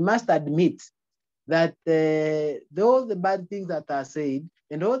agencies. I must admit that all the bad things that are said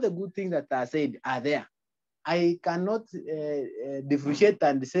and all the good things that are said are there. I cannot differentiate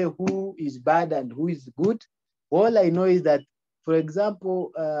and say who is bad and who is good. All I know is that, for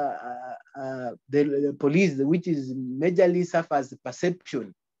example, the police, which is majorly suffers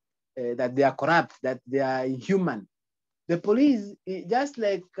perception that they are corrupt, that they are inhuman. The police, just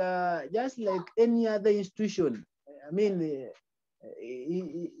like any other institution, I mean,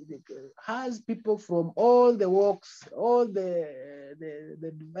 it has people from all the walks, all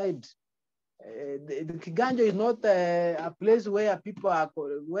the divide. The Kiganjo is not a place where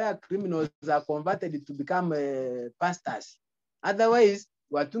where criminals are converted to become pastors. Otherwise,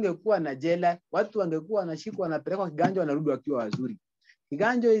 watungekuwa na jela, watu wangekuwa wanashikwa wanapelekwa Kiganjo wanarudi wakiwa wazuri.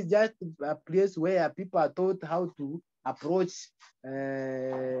 Kiganjo is just a place where people are taught how to approach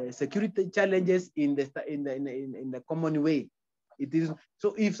security challenges in the common way. It is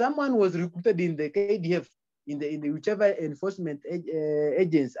so. If someone was recruited in the KDF, in the whichever enforcement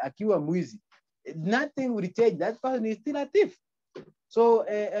agents, akiwa mwizi, nothing will change. That person is still a thief. So,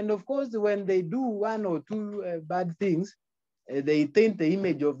 and of course, when they do one or two bad things, they taint the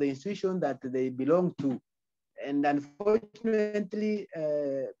image of the institution that they belong to. And unfortunately,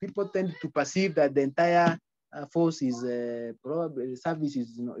 people tend to perceive that the entire force is probably service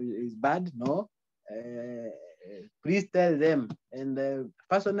is bad. No, please tell them. And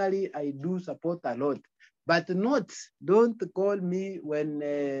personally, I do support a lot, but don't call me when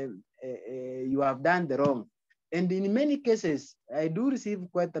you have done the wrong. And in many cases, I do receive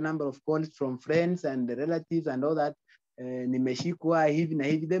quite a number of calls from friends and relatives and all that. Nimeshikwa hivi na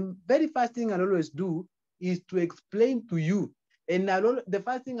hivi. The very first thing I'll always do is to explain to you. And the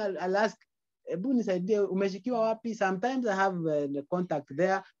first thing I'll ask, Ebu nisaidie, umeshikiwa wapi? Sometimes I have the contact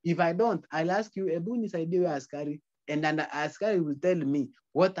there. If I don't, I'll ask you, Ebu nisaidie askari. And then the askari will tell me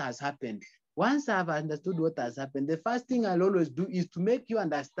what has happened. Once I've understood what has happened, the first thing I'll always do is to make you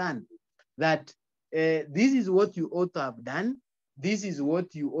understand that this is what you ought to have done, this is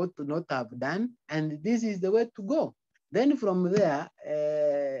what you ought to not have done, and this is the way to go. Then from there,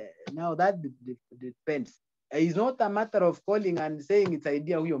 now that depends. It's not a matter of calling and saying it's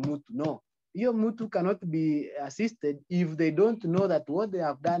idea huyo mutu. No, huyo mutu cannot be assisted if they don't know that what they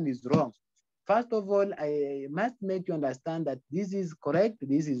have done is wrong. First of all, I must make you understand that this is correct,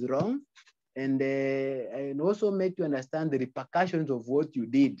 this is wrong, and also make you understand the repercussions of what you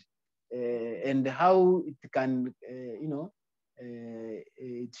did and how it can,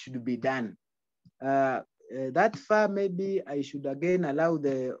 it should be done. That far, maybe I should again allow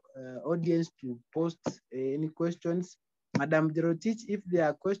the audience to post any questions. Madam Jerotich, if there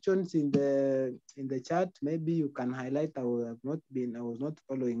are questions in the chat, maybe you can highlight. I was not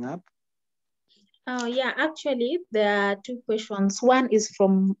following up. Oh, yeah, actually, there are two questions. One is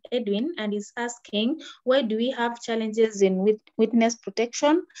from Edwin and is asking, why do we have challenges in Witness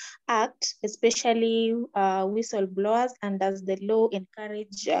Protection Act, especially whistleblowers, and does the law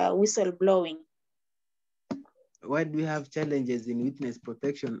encourage whistleblowing? Why do we have challenges in Witness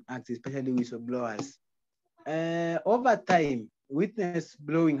Protection Act, especially whistleblowers? Over time, witness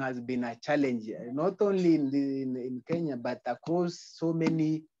blowing has been a challenge, not only in Kenya, but across so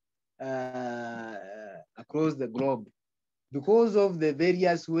many, across the globe, because of the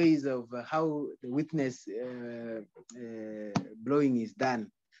various ways of how the witness blowing is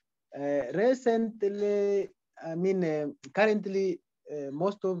done. Recently, I mean, currently,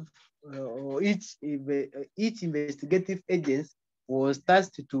 most of each investigative agency was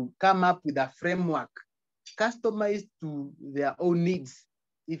tasked to come up with a framework customized to their own needs.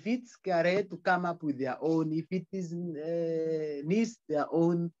 If it's KRA, to come up with their own, if it is needs their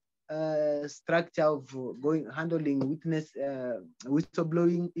own structure of handling witness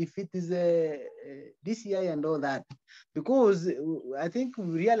whistleblowing, if it is a DCI and all that. Because I think we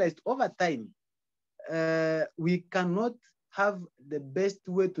realized over time, we cannot have the best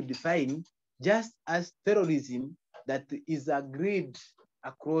way to define just as terrorism that is agreed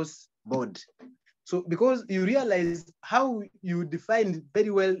across board. So because you realize how you define very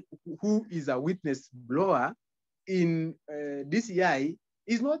well who is a witness blower in DCI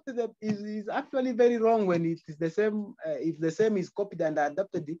is not is actually very wrong when it is the same, if the same is copied and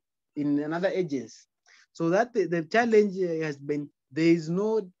adapted in another agency. So that the challenge has been, there is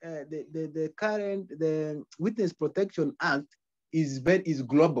no, the Witness Protection Act is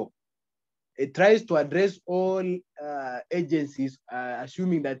global. It tries to address all agencies,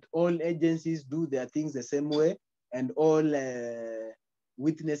 assuming that all agencies do their things the same way and all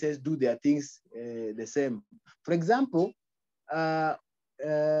witnesses do their things the same. For example,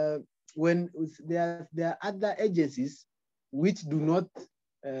 when there are other agencies which do not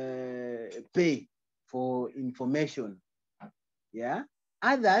pay for information, yeah,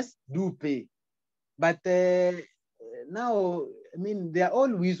 others do pay, but now, I mean, they are all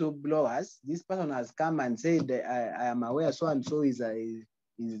whistleblowers. This person has come and said, I am aware so and so is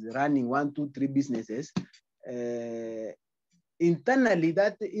running 1, 2, 3 businesses. Internally,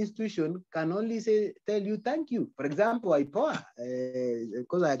 that institution can only tell you thank you. For example, IPOA,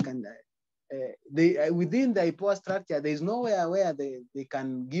 because I can, within the IPOA structure, there is nowhere where they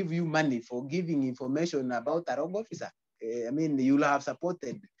can give you money for giving information about a rogue officer. I mean, you'll have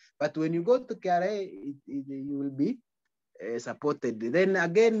supported. But when you go to KRA, you will be supported. Then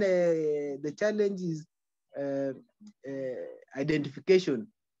again, the challenge is identification.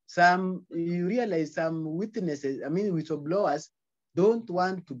 You realize some witnesses, I mean, whistleblowers don't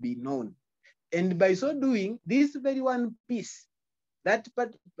want to be known. And by so doing, this very one piece, that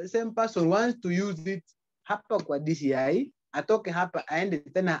same person wants to use it hapa kwa DCI, atoke hapa aende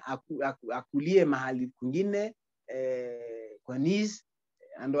tena akulie mahali kwingine kwa NIS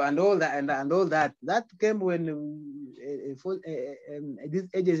and all that. That came when these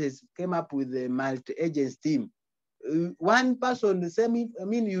agencies came up with a multi-agents team. One person, the same, I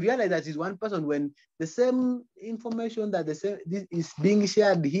mean, you realize that it's one person when the same information that this is being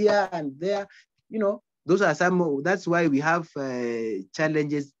shared here and there, you know, those are some, that's why we have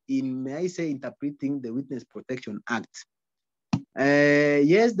challenges in, may I say, interpreting the Witness Protection Act.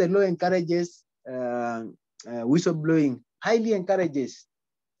 Yes, the law encourages whistleblowing, highly encourages.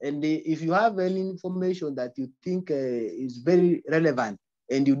 And if you have any information that you think is very relevant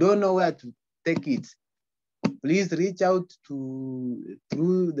and you don't know where to take it, please reach out through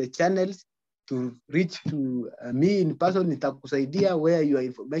the channels to reach to me in person. Nitakusaidia where your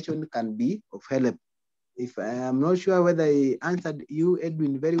information can be of help. If I'm not sure whether I answered you,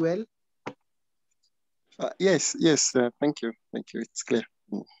 Edwin, very well. Yes, thank you. It's clear.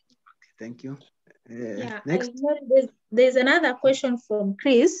 Thank you. Yeah, next. There's another question from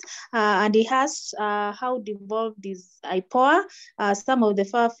Chris, and he asks how devolved is IPOA. Some of the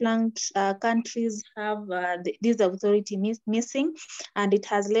far-flung countries have this authority missing, and it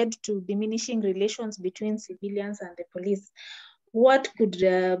has led to diminishing relations between civilians and the police. What could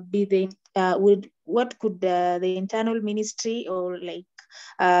be the internal ministry or like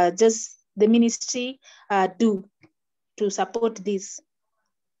just the ministry do to support this?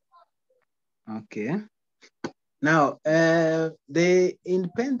 Okay. Now, the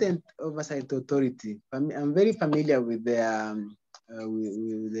Independent Oversight Authority, I'm very familiar with the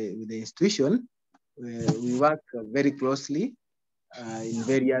institution. We work very closely in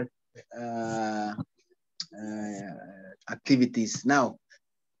various activities. Now,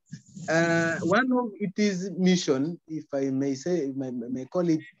 one of its mission, if I may say, may call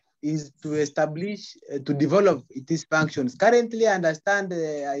it, is to establish, to develop its functions. Currently, I understand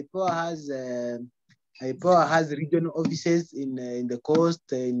IPOA has regional offices in the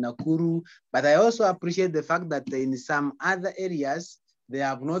coast, in Nakuru, but I also appreciate the fact that in some other areas, they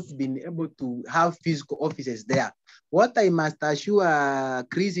have not been able to have physical offices there. What I must assure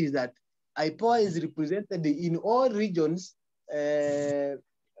Chris is that IPOA is represented in all regions through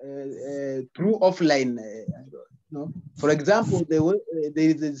offline. For example, there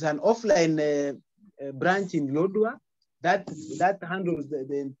is an offline branch in Lodwar that handles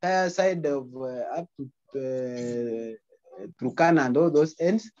the entire side of up to Turkana and all those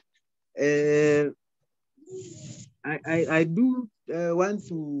ends. I do want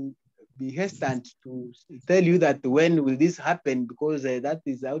to be hesitant to tell you that when will this happen, because that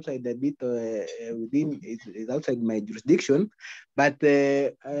is outside a bit within, is outside my jurisdiction. But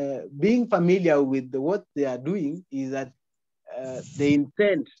being familiar with what they are doing is that the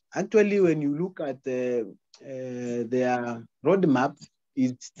intent, actually, when you look at their roadmap,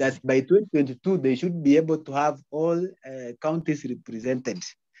 is that by 2022 they should be able to have all counties represented.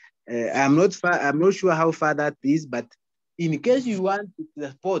 I'm not sure how far that is, but in case you want to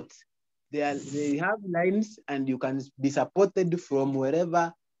support, they have lines and you can be supported from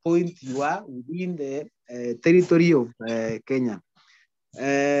wherever point you are within the territory of Kenya.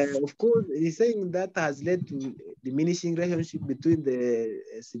 Of course, he's saying that has led to diminishing relationship between the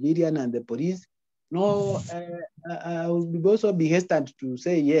civilian and the police. No, I would also be hesitant to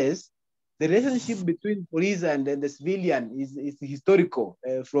say yes. The relationship between police and the civilian is historical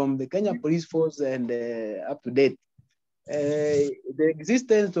from the Kenya Police Force and up to date. The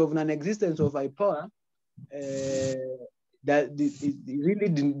existence of non-existence of IPOA that it really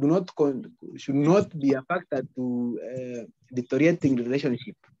should not be a factor to deteriorating the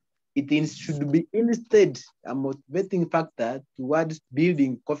relationship. It should be instead a motivating factor towards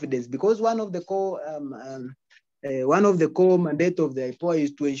building confidence, because one of the core mandate of the IPOA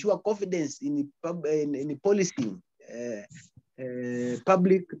is to ensure confidence in the policing.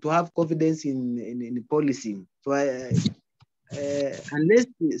 public to have confidence in policing. So unless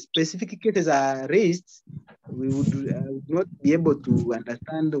specific cases are raised, we would not be able to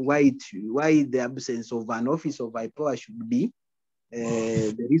understand why the absence of an office of IPOA should be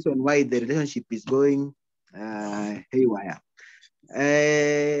the reason why the relationship is going haywire.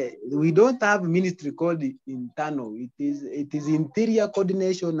 We don't have ministry called internal. It is interior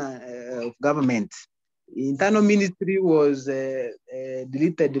coordination of government. Internal ministry was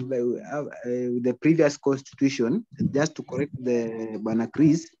deleted with the previous constitution, just to correct the Bwana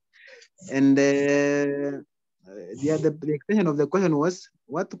Chris. And the extension of the question was,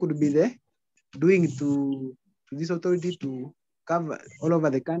 what could be the doing to this authority to cover all over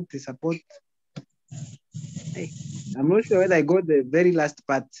the country, support? I'm not sure whether I got the very last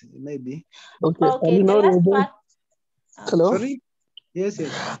part, maybe. Okay, the last part. Hello? Sorry? Yes.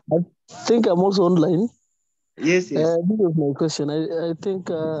 I think I'm also online. Yes. This is my question. I think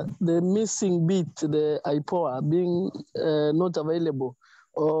the missing bit, the IPOA being not available,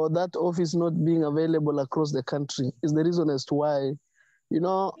 or that office not being available across the country, is the reason as to why,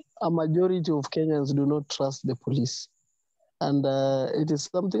 a majority of Kenyans do not trust the police. And it is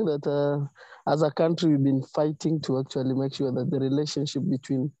something that as a country, we've been fighting to actually make sure that the relationship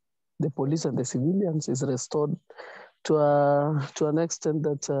between the police and the civilians is restored to an extent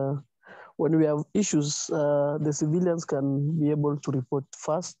that when we have issues, the civilians can be able to report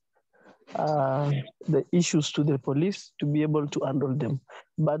fast the issues to the police to be able to handle them.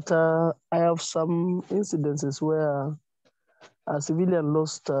 But I have some incidences where a civilian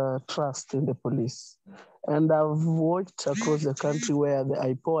lost trust in the police. And I've watched across the country where the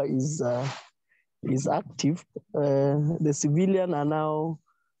IPOA is active. The civilian are now,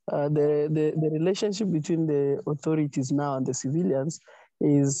 the relationship between the authorities now and the civilians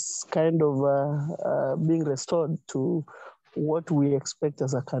is kind of being restored to what we expect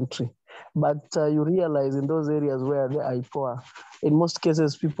as a country. But you realize in those areas where the IPOA, in most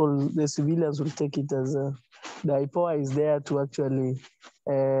cases, the civilians will take it as the IPOA is there to actually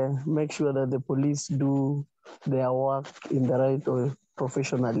make sure that the police do their work in the right way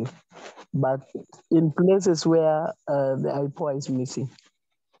professionally. But in places where the IPOA is missing,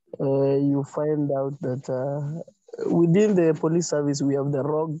 you find out that within the police service, we have the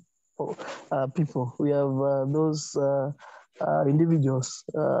rogue people. We have those individuals.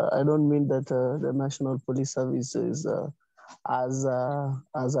 I don't mean that the National Police Service is as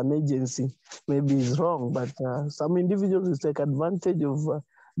an agency maybe is wrong, but some individuals will take advantage of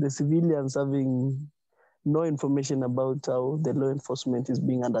the civilians having no information about how the law enforcement is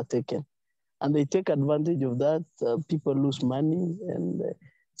being undertaken. And they take advantage of that. People lose money, and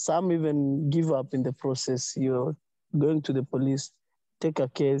some even give up in the process. You're going to the police, take a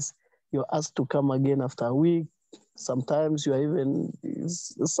case, you're asked to come again after a week. Sometimes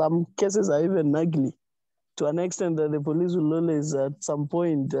some cases are even ugly, to an extent that the police will always, at some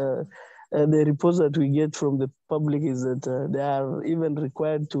point, the reports that we get from the public is that they are even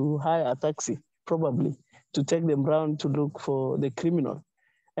required to hire a taxi, probably, to take them around to look for the criminal.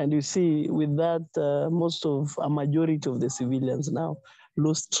 And you see, with that, a majority of the civilians now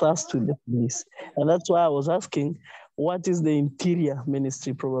lose trust with the police. And that's why I was asking, what is the Interior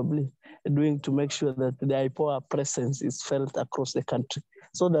Ministry probably doing to make sure that the IPOA presence is felt across the country,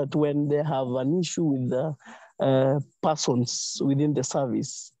 so that when they have an issue with the persons within the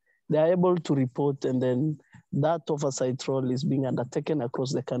service, they are able to report, and then that oversight role is being undertaken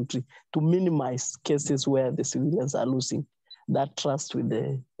across the country to minimize cases where the civilians are losing that trust with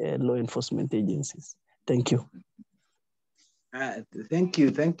the law enforcement agencies. Thank you. Thank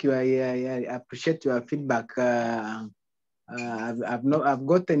you. I appreciate your feedback. I've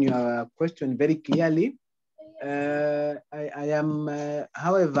gotten your question very clearly. I am,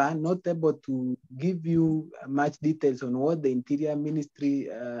 however, not able to give you much details on what the Interior Ministry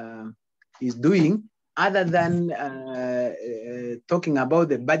is doing, other than talking about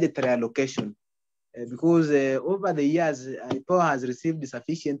the budgetary allocation. Because over the years, IPOA has received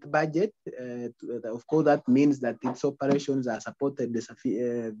sufficient budget. Of course, that means that its operations are supported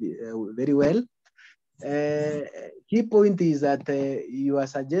very well. Key point is that you are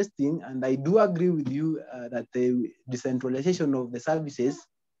suggesting, and I do agree with you, that the decentralization of the services,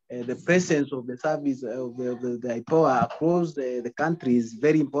 the presence of the service of the IPOA across the country is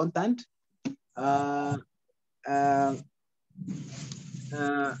very important.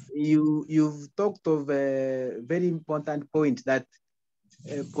 You've talked of a very important point that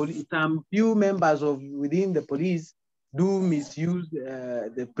some few members within the police do misuse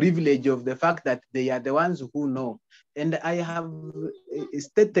the privilege of the fact that they are the ones who know. And I have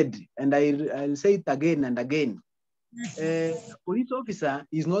stated, and I'll say it again and again, a police officer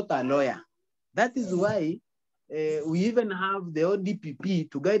is not a lawyer. That is why we even have the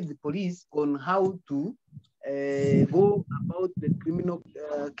ODPP to guide the police on how to go about the criminal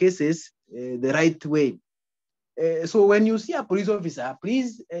cases the right way. So when you see a police officer,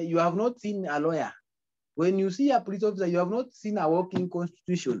 please, you have not seen a lawyer. When you see a police officer, you have not seen a working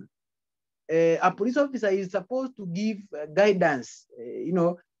constitution. A police officer is supposed to give guidance,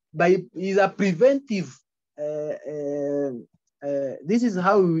 is a preventive. This is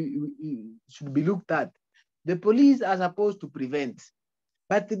how we should be looked at. The police are supposed to prevent.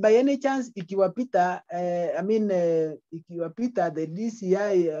 But by any chance, ikiwapita, ikiwapita, the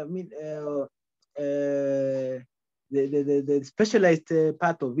DCI, the specialized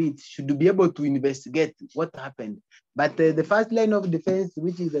part of it should be able to investigate what happened. But the first line of defense,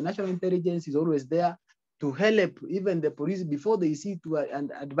 which is the national intelligence, is always there to help even the police before they see to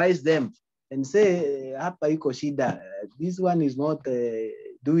and advise them and say, hapa iko shida, this one is not,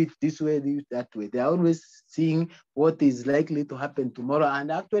 do it this way, do it that way. They are always seeing what is likely to happen tomorrow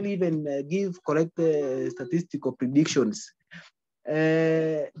and actually even give correct statistical predictions.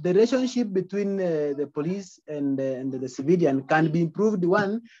 The relationship between the police and the civilian can be improved,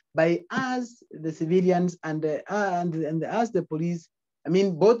 one, by us, the civilians, and us, the police. I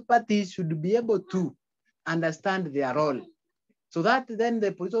mean, both parties should be able to understand their role. So that then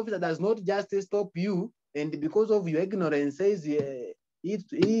the police officer does not just stop you and because of your ignorance says, no.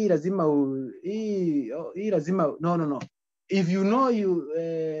 If you know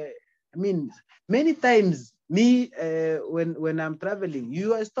many times when I'm traveling,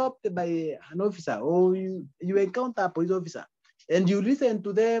 you are stopped by an officer or you encounter a police officer and you listen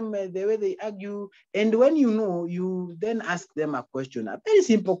to them, the way they argue. And when you know, you then ask them a question, a very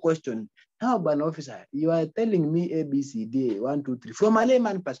simple question. How about an officer? You are telling me A, B, C, D, 1, 2, 3. From a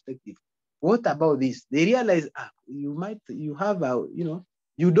layman perspective, what about this? They realize you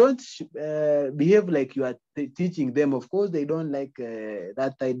don't behave like you are teaching them. Of course, they don't like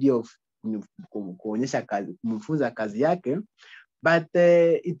that idea of kumfunza kazi yake. But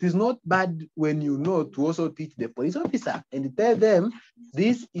it is not bad when you know to also teach the police officer and tell them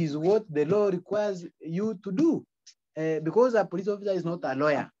this is what the law requires you to do. Because a police officer is not a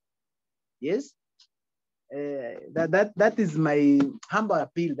lawyer. Yes? That is my humble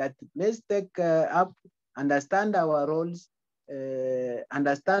appeal, that let's take up, understand our roles,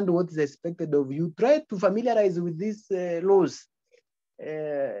 understand what is expected of you, try to familiarize with these laws.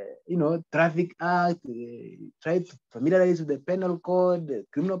 Traffic Act, try to familiarize with the penal code, the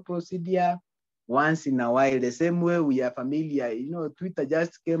criminal procedure once in a while. The same way we are familiar, Twitter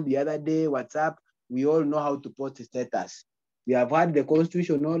just came the other day, WhatsApp, we all know how to post status. We have had the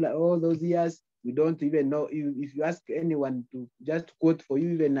constitution all those years. We don't even know, if you ask anyone to just quote for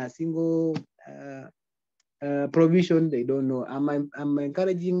you even a single provision, they don't know. I'm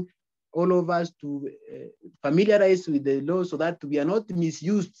encouraging all of us to familiarize with the law so that we are not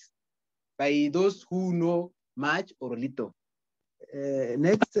misused by those who know much or little.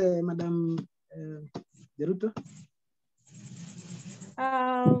 Next, Madam Deruto.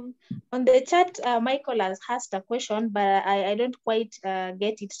 On the chat, Michael has asked a question, but I don't quite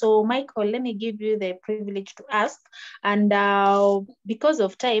get it. So Michael, let me give you the privilege to ask. And because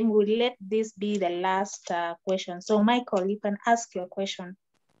of time, we'll let this be the last question. So Michael, you can ask your question.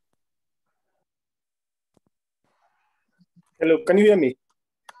 Hello, can you hear me?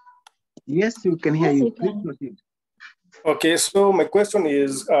 Yes, you can hear you. Please proceed. Okay, so my question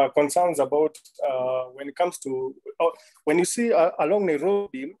is concerns about when it comes to, when you see along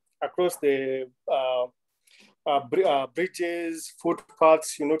Nairobi, across the bridges,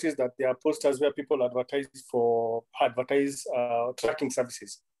 footpaths, you notice that there are posters where people advertise tracking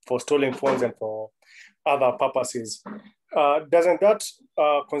services for stolen phones and for other purposes. Doesn't that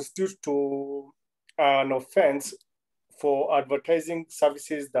constitute to an offense for advertising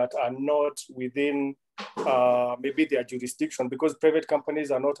services that are not within maybe their jurisdiction, because private companies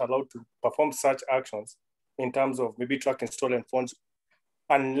are not allowed to perform such actions in terms of maybe tracking stolen phones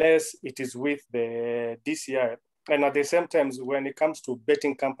unless it is with the DCI. And at the same time, when it comes to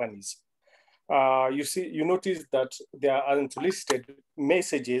betting companies, you notice that there are unsolicited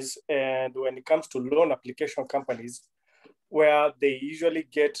messages, and when it comes to loan application companies, where they usually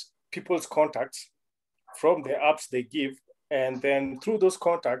get people's contacts from the apps they give, and then through those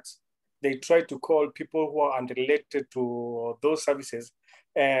contacts, they try to call people who are unrelated to those services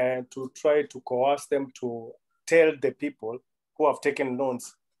and to try to coerce them to tell the people who have taken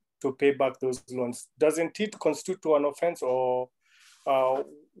loans to pay back those loans. Doesn't it constitute to an offense, or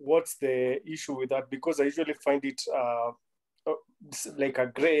what's the issue with that? Because I usually find it like a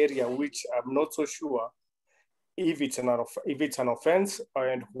gray area, which I'm not so sure if it's an offense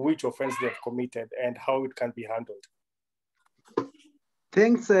and which offense they have committed and how it can be handled.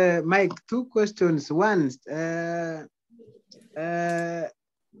 Thanks, Mike. Two questions. One, this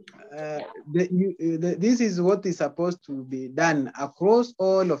is what is supposed to be done across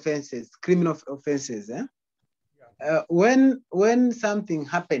all offenses, criminal offenses. When something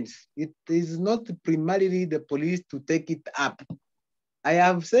happens, it is not primarily the police to take it up. I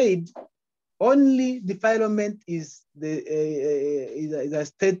have said only defilement is the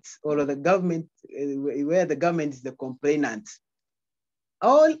state or the government, where the government is the complainant.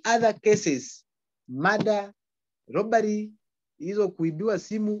 All other cases, murder, robbery, hizo kuibiwa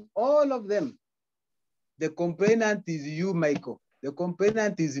simu, all of them, the complainant is you, Michael. The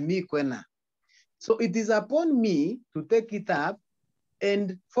complainant is me, Kwena. So it is upon me to take it up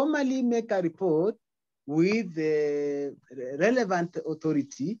and formally make a report with the relevant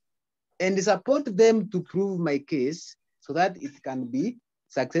authority and support them to prove my case so that it can be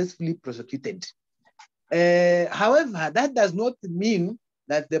successfully prosecuted. However, that does not mean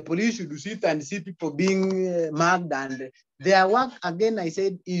that the police should sit and see people being mugged, and their work, again, I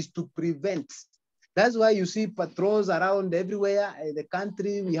said, is to prevent. That's why you see patrols around everywhere in the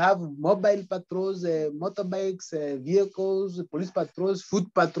country. We have mobile patrols, motorbikes, vehicles, police patrols, foot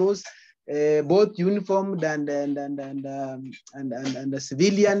patrols, both uniformed and the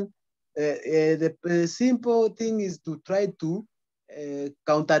civilian. The simple thing is to try to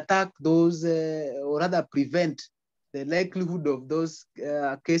counterattack those, or rather prevent the likelihood of those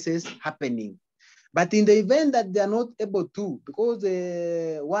cases happening. But in the event that they are not able to, because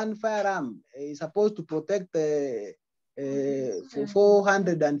one firearm is supposed to protect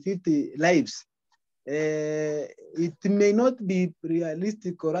 450 lives, it may not be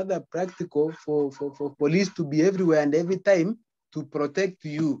realistic or rather practical for police to be everywhere and every time to protect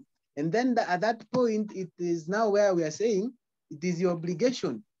you. And then at that point, it is now where we are saying it is your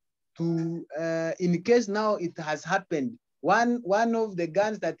obligation to, in case now it has happened, one of the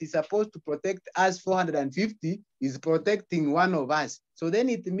guns that is supposed to protect us 450 is protecting one of us. So then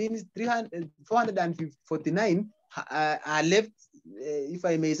it means 449 are left, if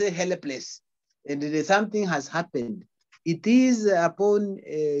I may say, helpless. And something has happened. It is upon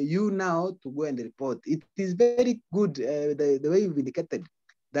you now to go and report. It is very good, the way you've indicated,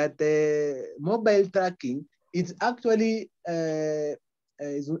 that mobile tracking is actually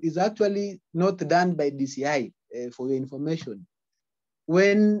not done by DCI, for your information.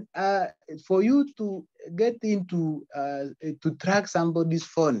 When for you to get into to track somebody's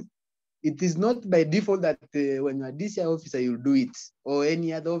phone, it is not by default that when you're a DCI officer, you'll do it, or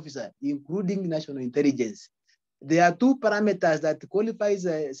any other officer, including national intelligence. There are two parameters that qualifies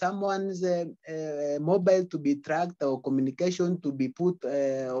someone's mobile to be tracked or communication to be put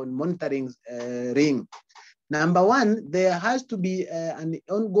on monitoring ring. Number one, there has to be an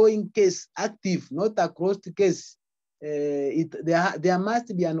ongoing case active, not a closed case. There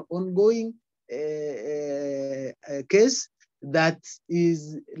must be an ongoing case that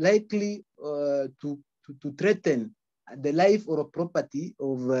is likely to threaten the life or property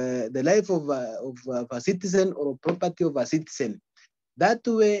of the life of a citizen or property of a citizen. That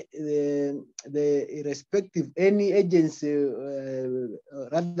way, the respective, any agency,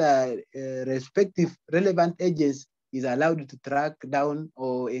 rather respective relevant agents is allowed to track down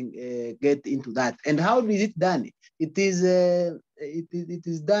or get into that. And how is it done? It is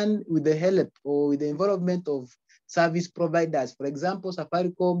done with the help or with the involvement of service providers, for example,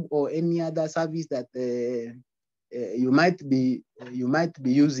 Safaricom or any other service that you might be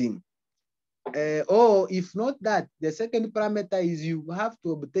using. Or if not that, the second parameter is you have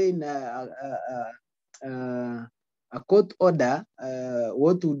to obtain a court order,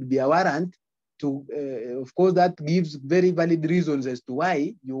 what would be a warrant to, of course, that gives very valid reasons as to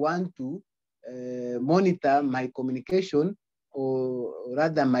why you want to monitor my communication or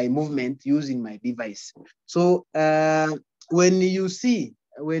rather my movement using my device. So when you see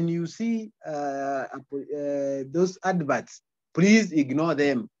those adverts, please ignore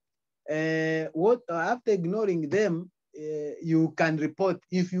them. After ignoring them, you can report.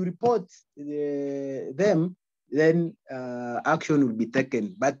 If you report them, then action will be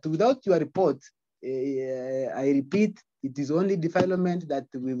taken. But without your report, I repeat, it is only development that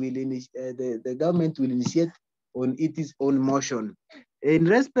we will the government will initiate on its own motion. In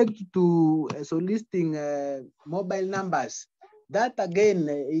respect to soliciting mobile numbers, that again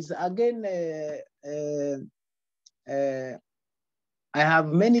is I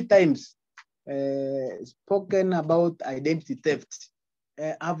have many times spoken about identity theft.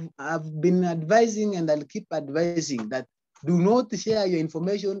 I've been advising and I'll keep advising that do not share your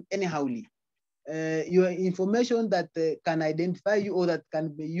information anyhowly. your information that can identify you or that can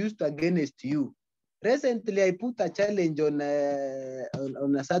be used against you. Recently, I put a challenge on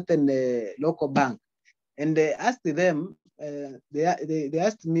a certain local bank, and they asked them. They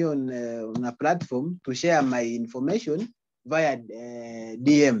asked me on a platform to share my information via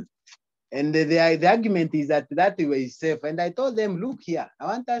DM. And the argument is that way is safe. And I told them, look here, I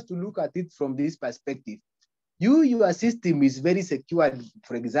want us to look at it from this perspective. Your system is very secure.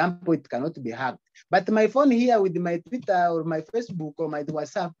 For example, it cannot be hacked. But my phone here with my Twitter or my Facebook or my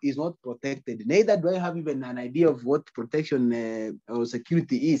WhatsApp is not protected. Neither do I have even an idea of what protection or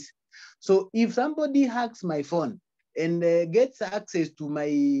security is. So if somebody hacks my phone and gets access to my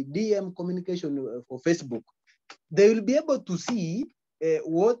DM communication for Facebook, they will be able to see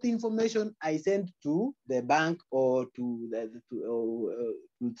what information I sent to the bank or to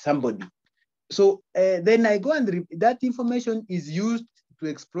somebody. So then I go and that information is used to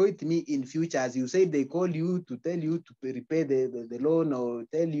exploit me in future. As you say, they call you to tell you to repay the loan or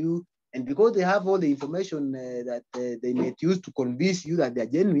tell you, and because they have all the information that they may use to convince you that they're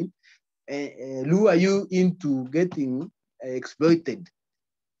genuine, lure you into getting exploited.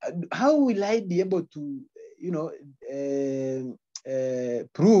 How will I be able to,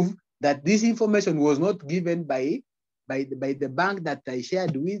 prove that this information was not given by the bank that I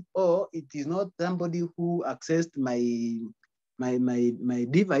shared with, or it is not somebody who accessed my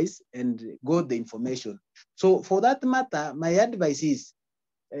device and got the information? So for that matter, my advice is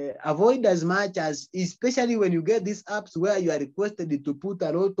avoid as much as, especially when you get these apps where you are requested to put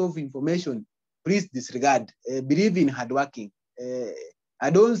a lot of information, please disregard. Believe in hard working. I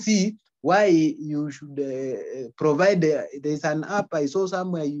don't see why you should provide, there's an app I saw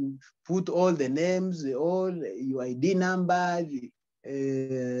somewhere, you put all the names, all your ID number. I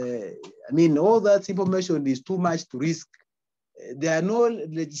mean, all that information is too much to risk. There are no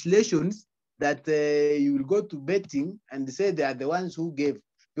legislations that you will go to betting and say they are the ones who gave,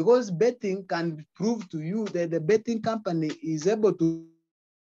 because betting can prove to you that the betting company is able to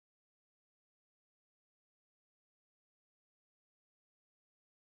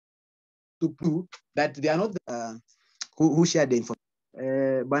prove that they are not who shared the information.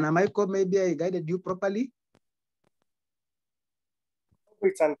 Bwana Michael, maybe I guided you properly.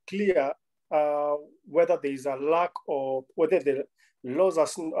 It's unclear whether there is a lack or whether the laws are,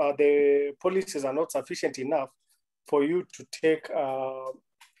 the policies are not sufficient enough for you to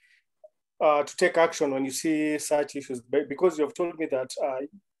take action when you see such issues. Because you have told me that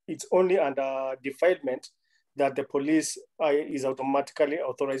it's only under defilement that the police is automatically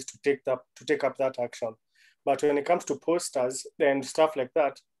authorized to take up that action. But when it comes to posters and stuff like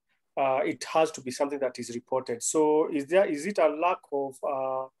that, it has to be something that is reported. So is it a lack of,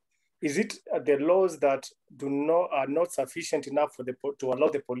 is it the laws that are not sufficient enough to allow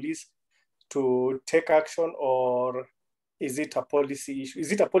the police to take action, or is it a policy issue?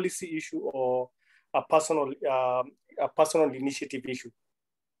 Is it a policy issue or a personal initiative issue?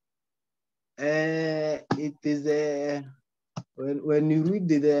 It is when you read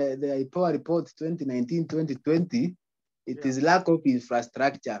the IPOA report 2019-2020, it is lack of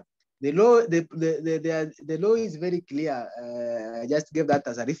infrastructure. The law is very clear. I just gave that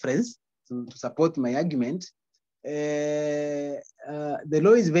as a reference to support my argument. The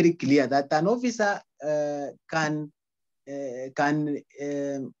law is very clear that an officer can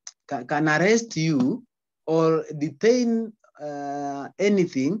arrest you or detain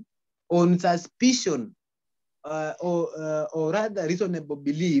anything on suspicion or rather reasonable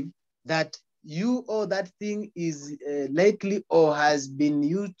belief that you or that thing is likely or has been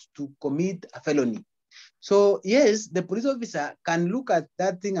used to commit a felony. So yes, the police officer can look at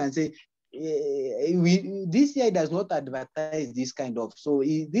that thing and say, DCI does not advertise this kind of, so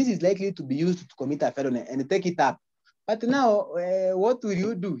this is likely to be used to commit a felony, and take it up. But now, what will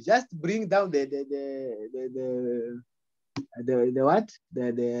you do? Just bring down the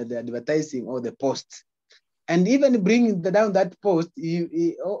advertising or the post, and even bring down that post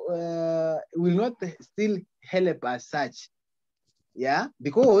will not still help as such, yeah,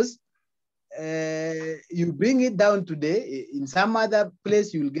 because you bring it down today, in some other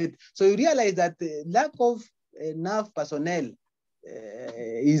place you will get. So you realize that lack of enough personnel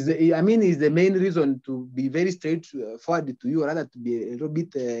is the main reason, to be very straightforward to you, or rather to be a little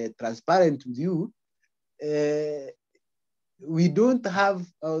bit transparent with you. We don't have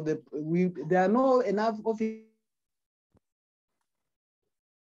there are no enough officers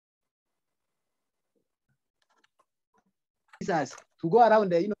to go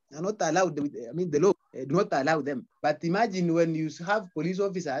around. Are not allowed. The law do not allow them. But imagine when you have police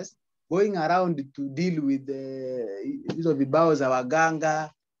officers going around to deal with vibao za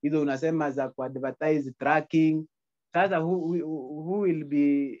waganga, hizo unasema za advertise tracking. Sasa who will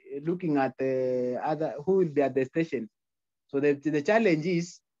be looking at the other, who will be at the station? So the challenge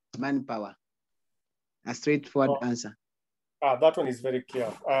is manpower. A straightforward answer. That one is very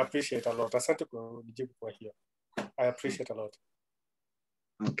clear. I appreciate a lot. Asante kujibu kwa hiyo. I appreciate a lot.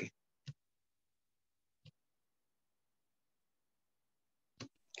 Okay.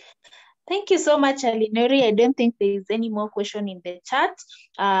 Thank you so much, Alinori. I don't think there is any more question in the chat,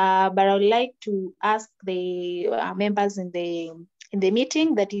 but I would like to ask the members in the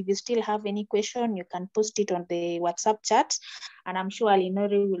meeting that if you still have any question, you can post it on the WhatsApp chat, and I'm sure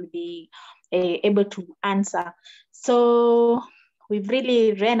Alinori will be able to answer. So we've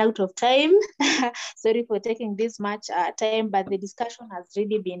really ran out of time. Sorry for taking this much time, but the discussion has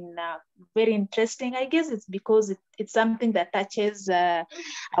really been very interesting. I guess it's because it's something that touches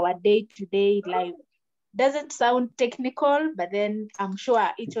our day-to-day life. Doesn't sound technical, but then I'm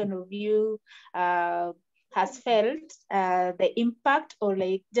sure each one of you has felt the impact, or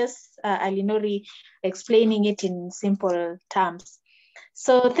like just Alinori explaining it in simple terms.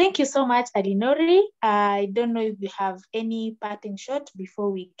 So thank you so much, Alinori. I don't know if you have any parting shot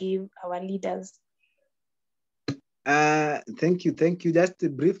before we give our leaders. Thank you. Just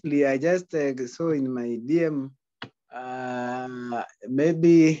briefly, I just saw in my DM,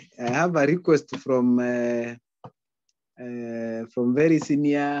 maybe I have a request from very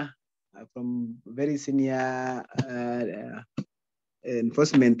senior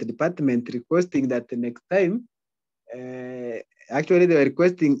enforcement department, requesting that the next time. Actually, they were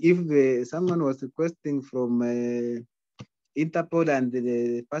requesting if someone was requesting from Interpol, and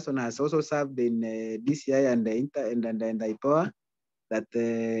the person has also served in DCI and IPOA, that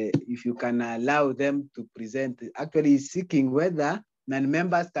if you can allow them to present, actually seeking whether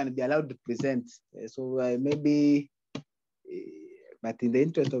non-members can be allowed to present. So maybe, but in the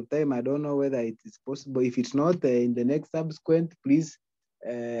interest of time, I don't know whether it is possible. If it's not, in the next subsequent, please,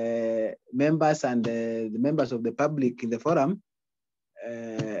 members and the members of the public in the forum,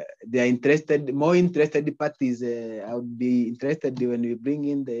 they are interested, more interested parties. I would be interested when we bring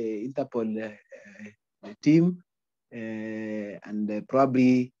in the Interpol team, and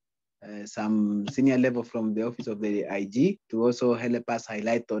probably some senior level from the office of the IG to also help us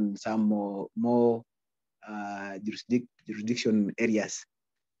highlight on some more jurisdiction areas.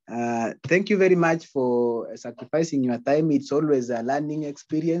 Thank you very much for sacrificing your time. It's always a learning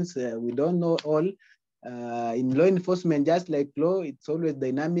experience. We don't know all. In law enforcement, just like law, it's always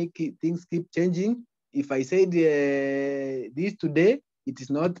dynamic. Things keep changing. If I said this today, it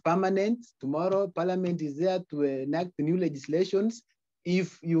is not permanent. Tomorrow, Parliament is there to enact new legislations.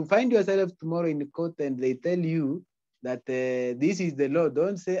 If you find yourself tomorrow in the court and they tell you that this is the law,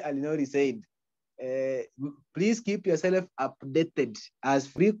 don't say Alinori said. Please keep yourself updated as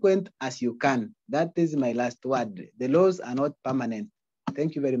frequent as you can. That is my last word. The laws are not permanent.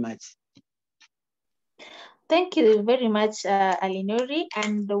 Thank you very much. Thank you very much, Alinori,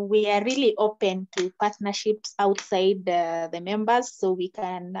 and we are really open to partnerships outside the members, so we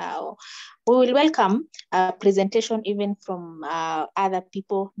will welcome a presentation even from other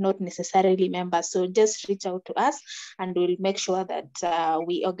people, not necessarily members. So just reach out to us, and we'll make sure that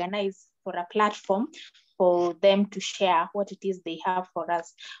we organize for a platform for them to share what it is they have for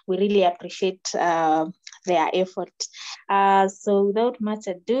us. We really appreciate their effort. So without much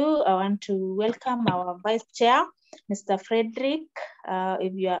ado, I want to welcome our Vice Chair, Mr. Frederick.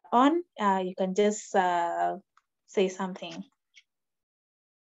 If you are on, you can just say something.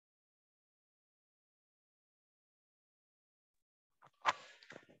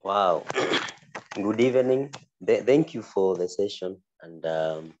 Wow, good evening. Thank you for the session, and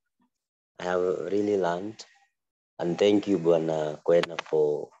I have really learned, and thank you, Bwana Kwena,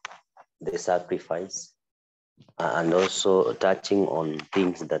 for the sacrifice, and also touching on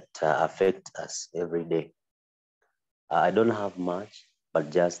things that affect us every day. I don't have much,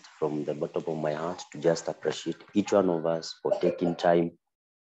 but just from the bottom of my heart to just appreciate each one of us for taking time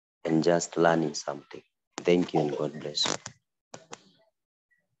and just learning something. Thank you, and God bless you.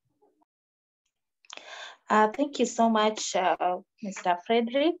 Thank you so much, Mr.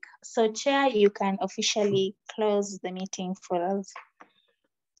 Frederick. So, Chair, you can officially close the meeting for us.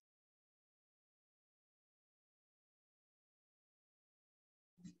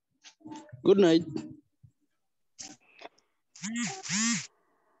 Good night.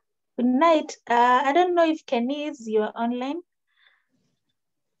 Good night. I don't know if Kenny, you're online.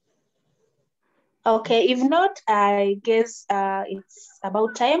 Okay, if not, I guess it's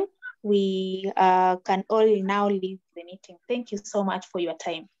about time. We can all now leave the meeting. Thank you so much for your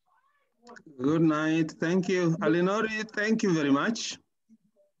time. Good night. Thank you. Alinori, thank you very much.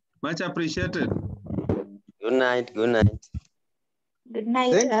 Much appreciated. Good night. Good night. Good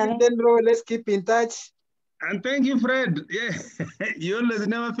night. Thank you, Dendro. Let's keep in touch. And thank you, Fred. Yeah, you always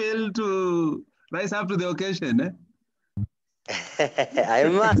never fail to rise up to the occasion. Eh? I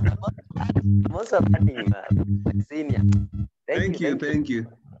must. Most of that senior. Thank you.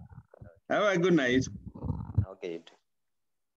 Have a good night. Okay.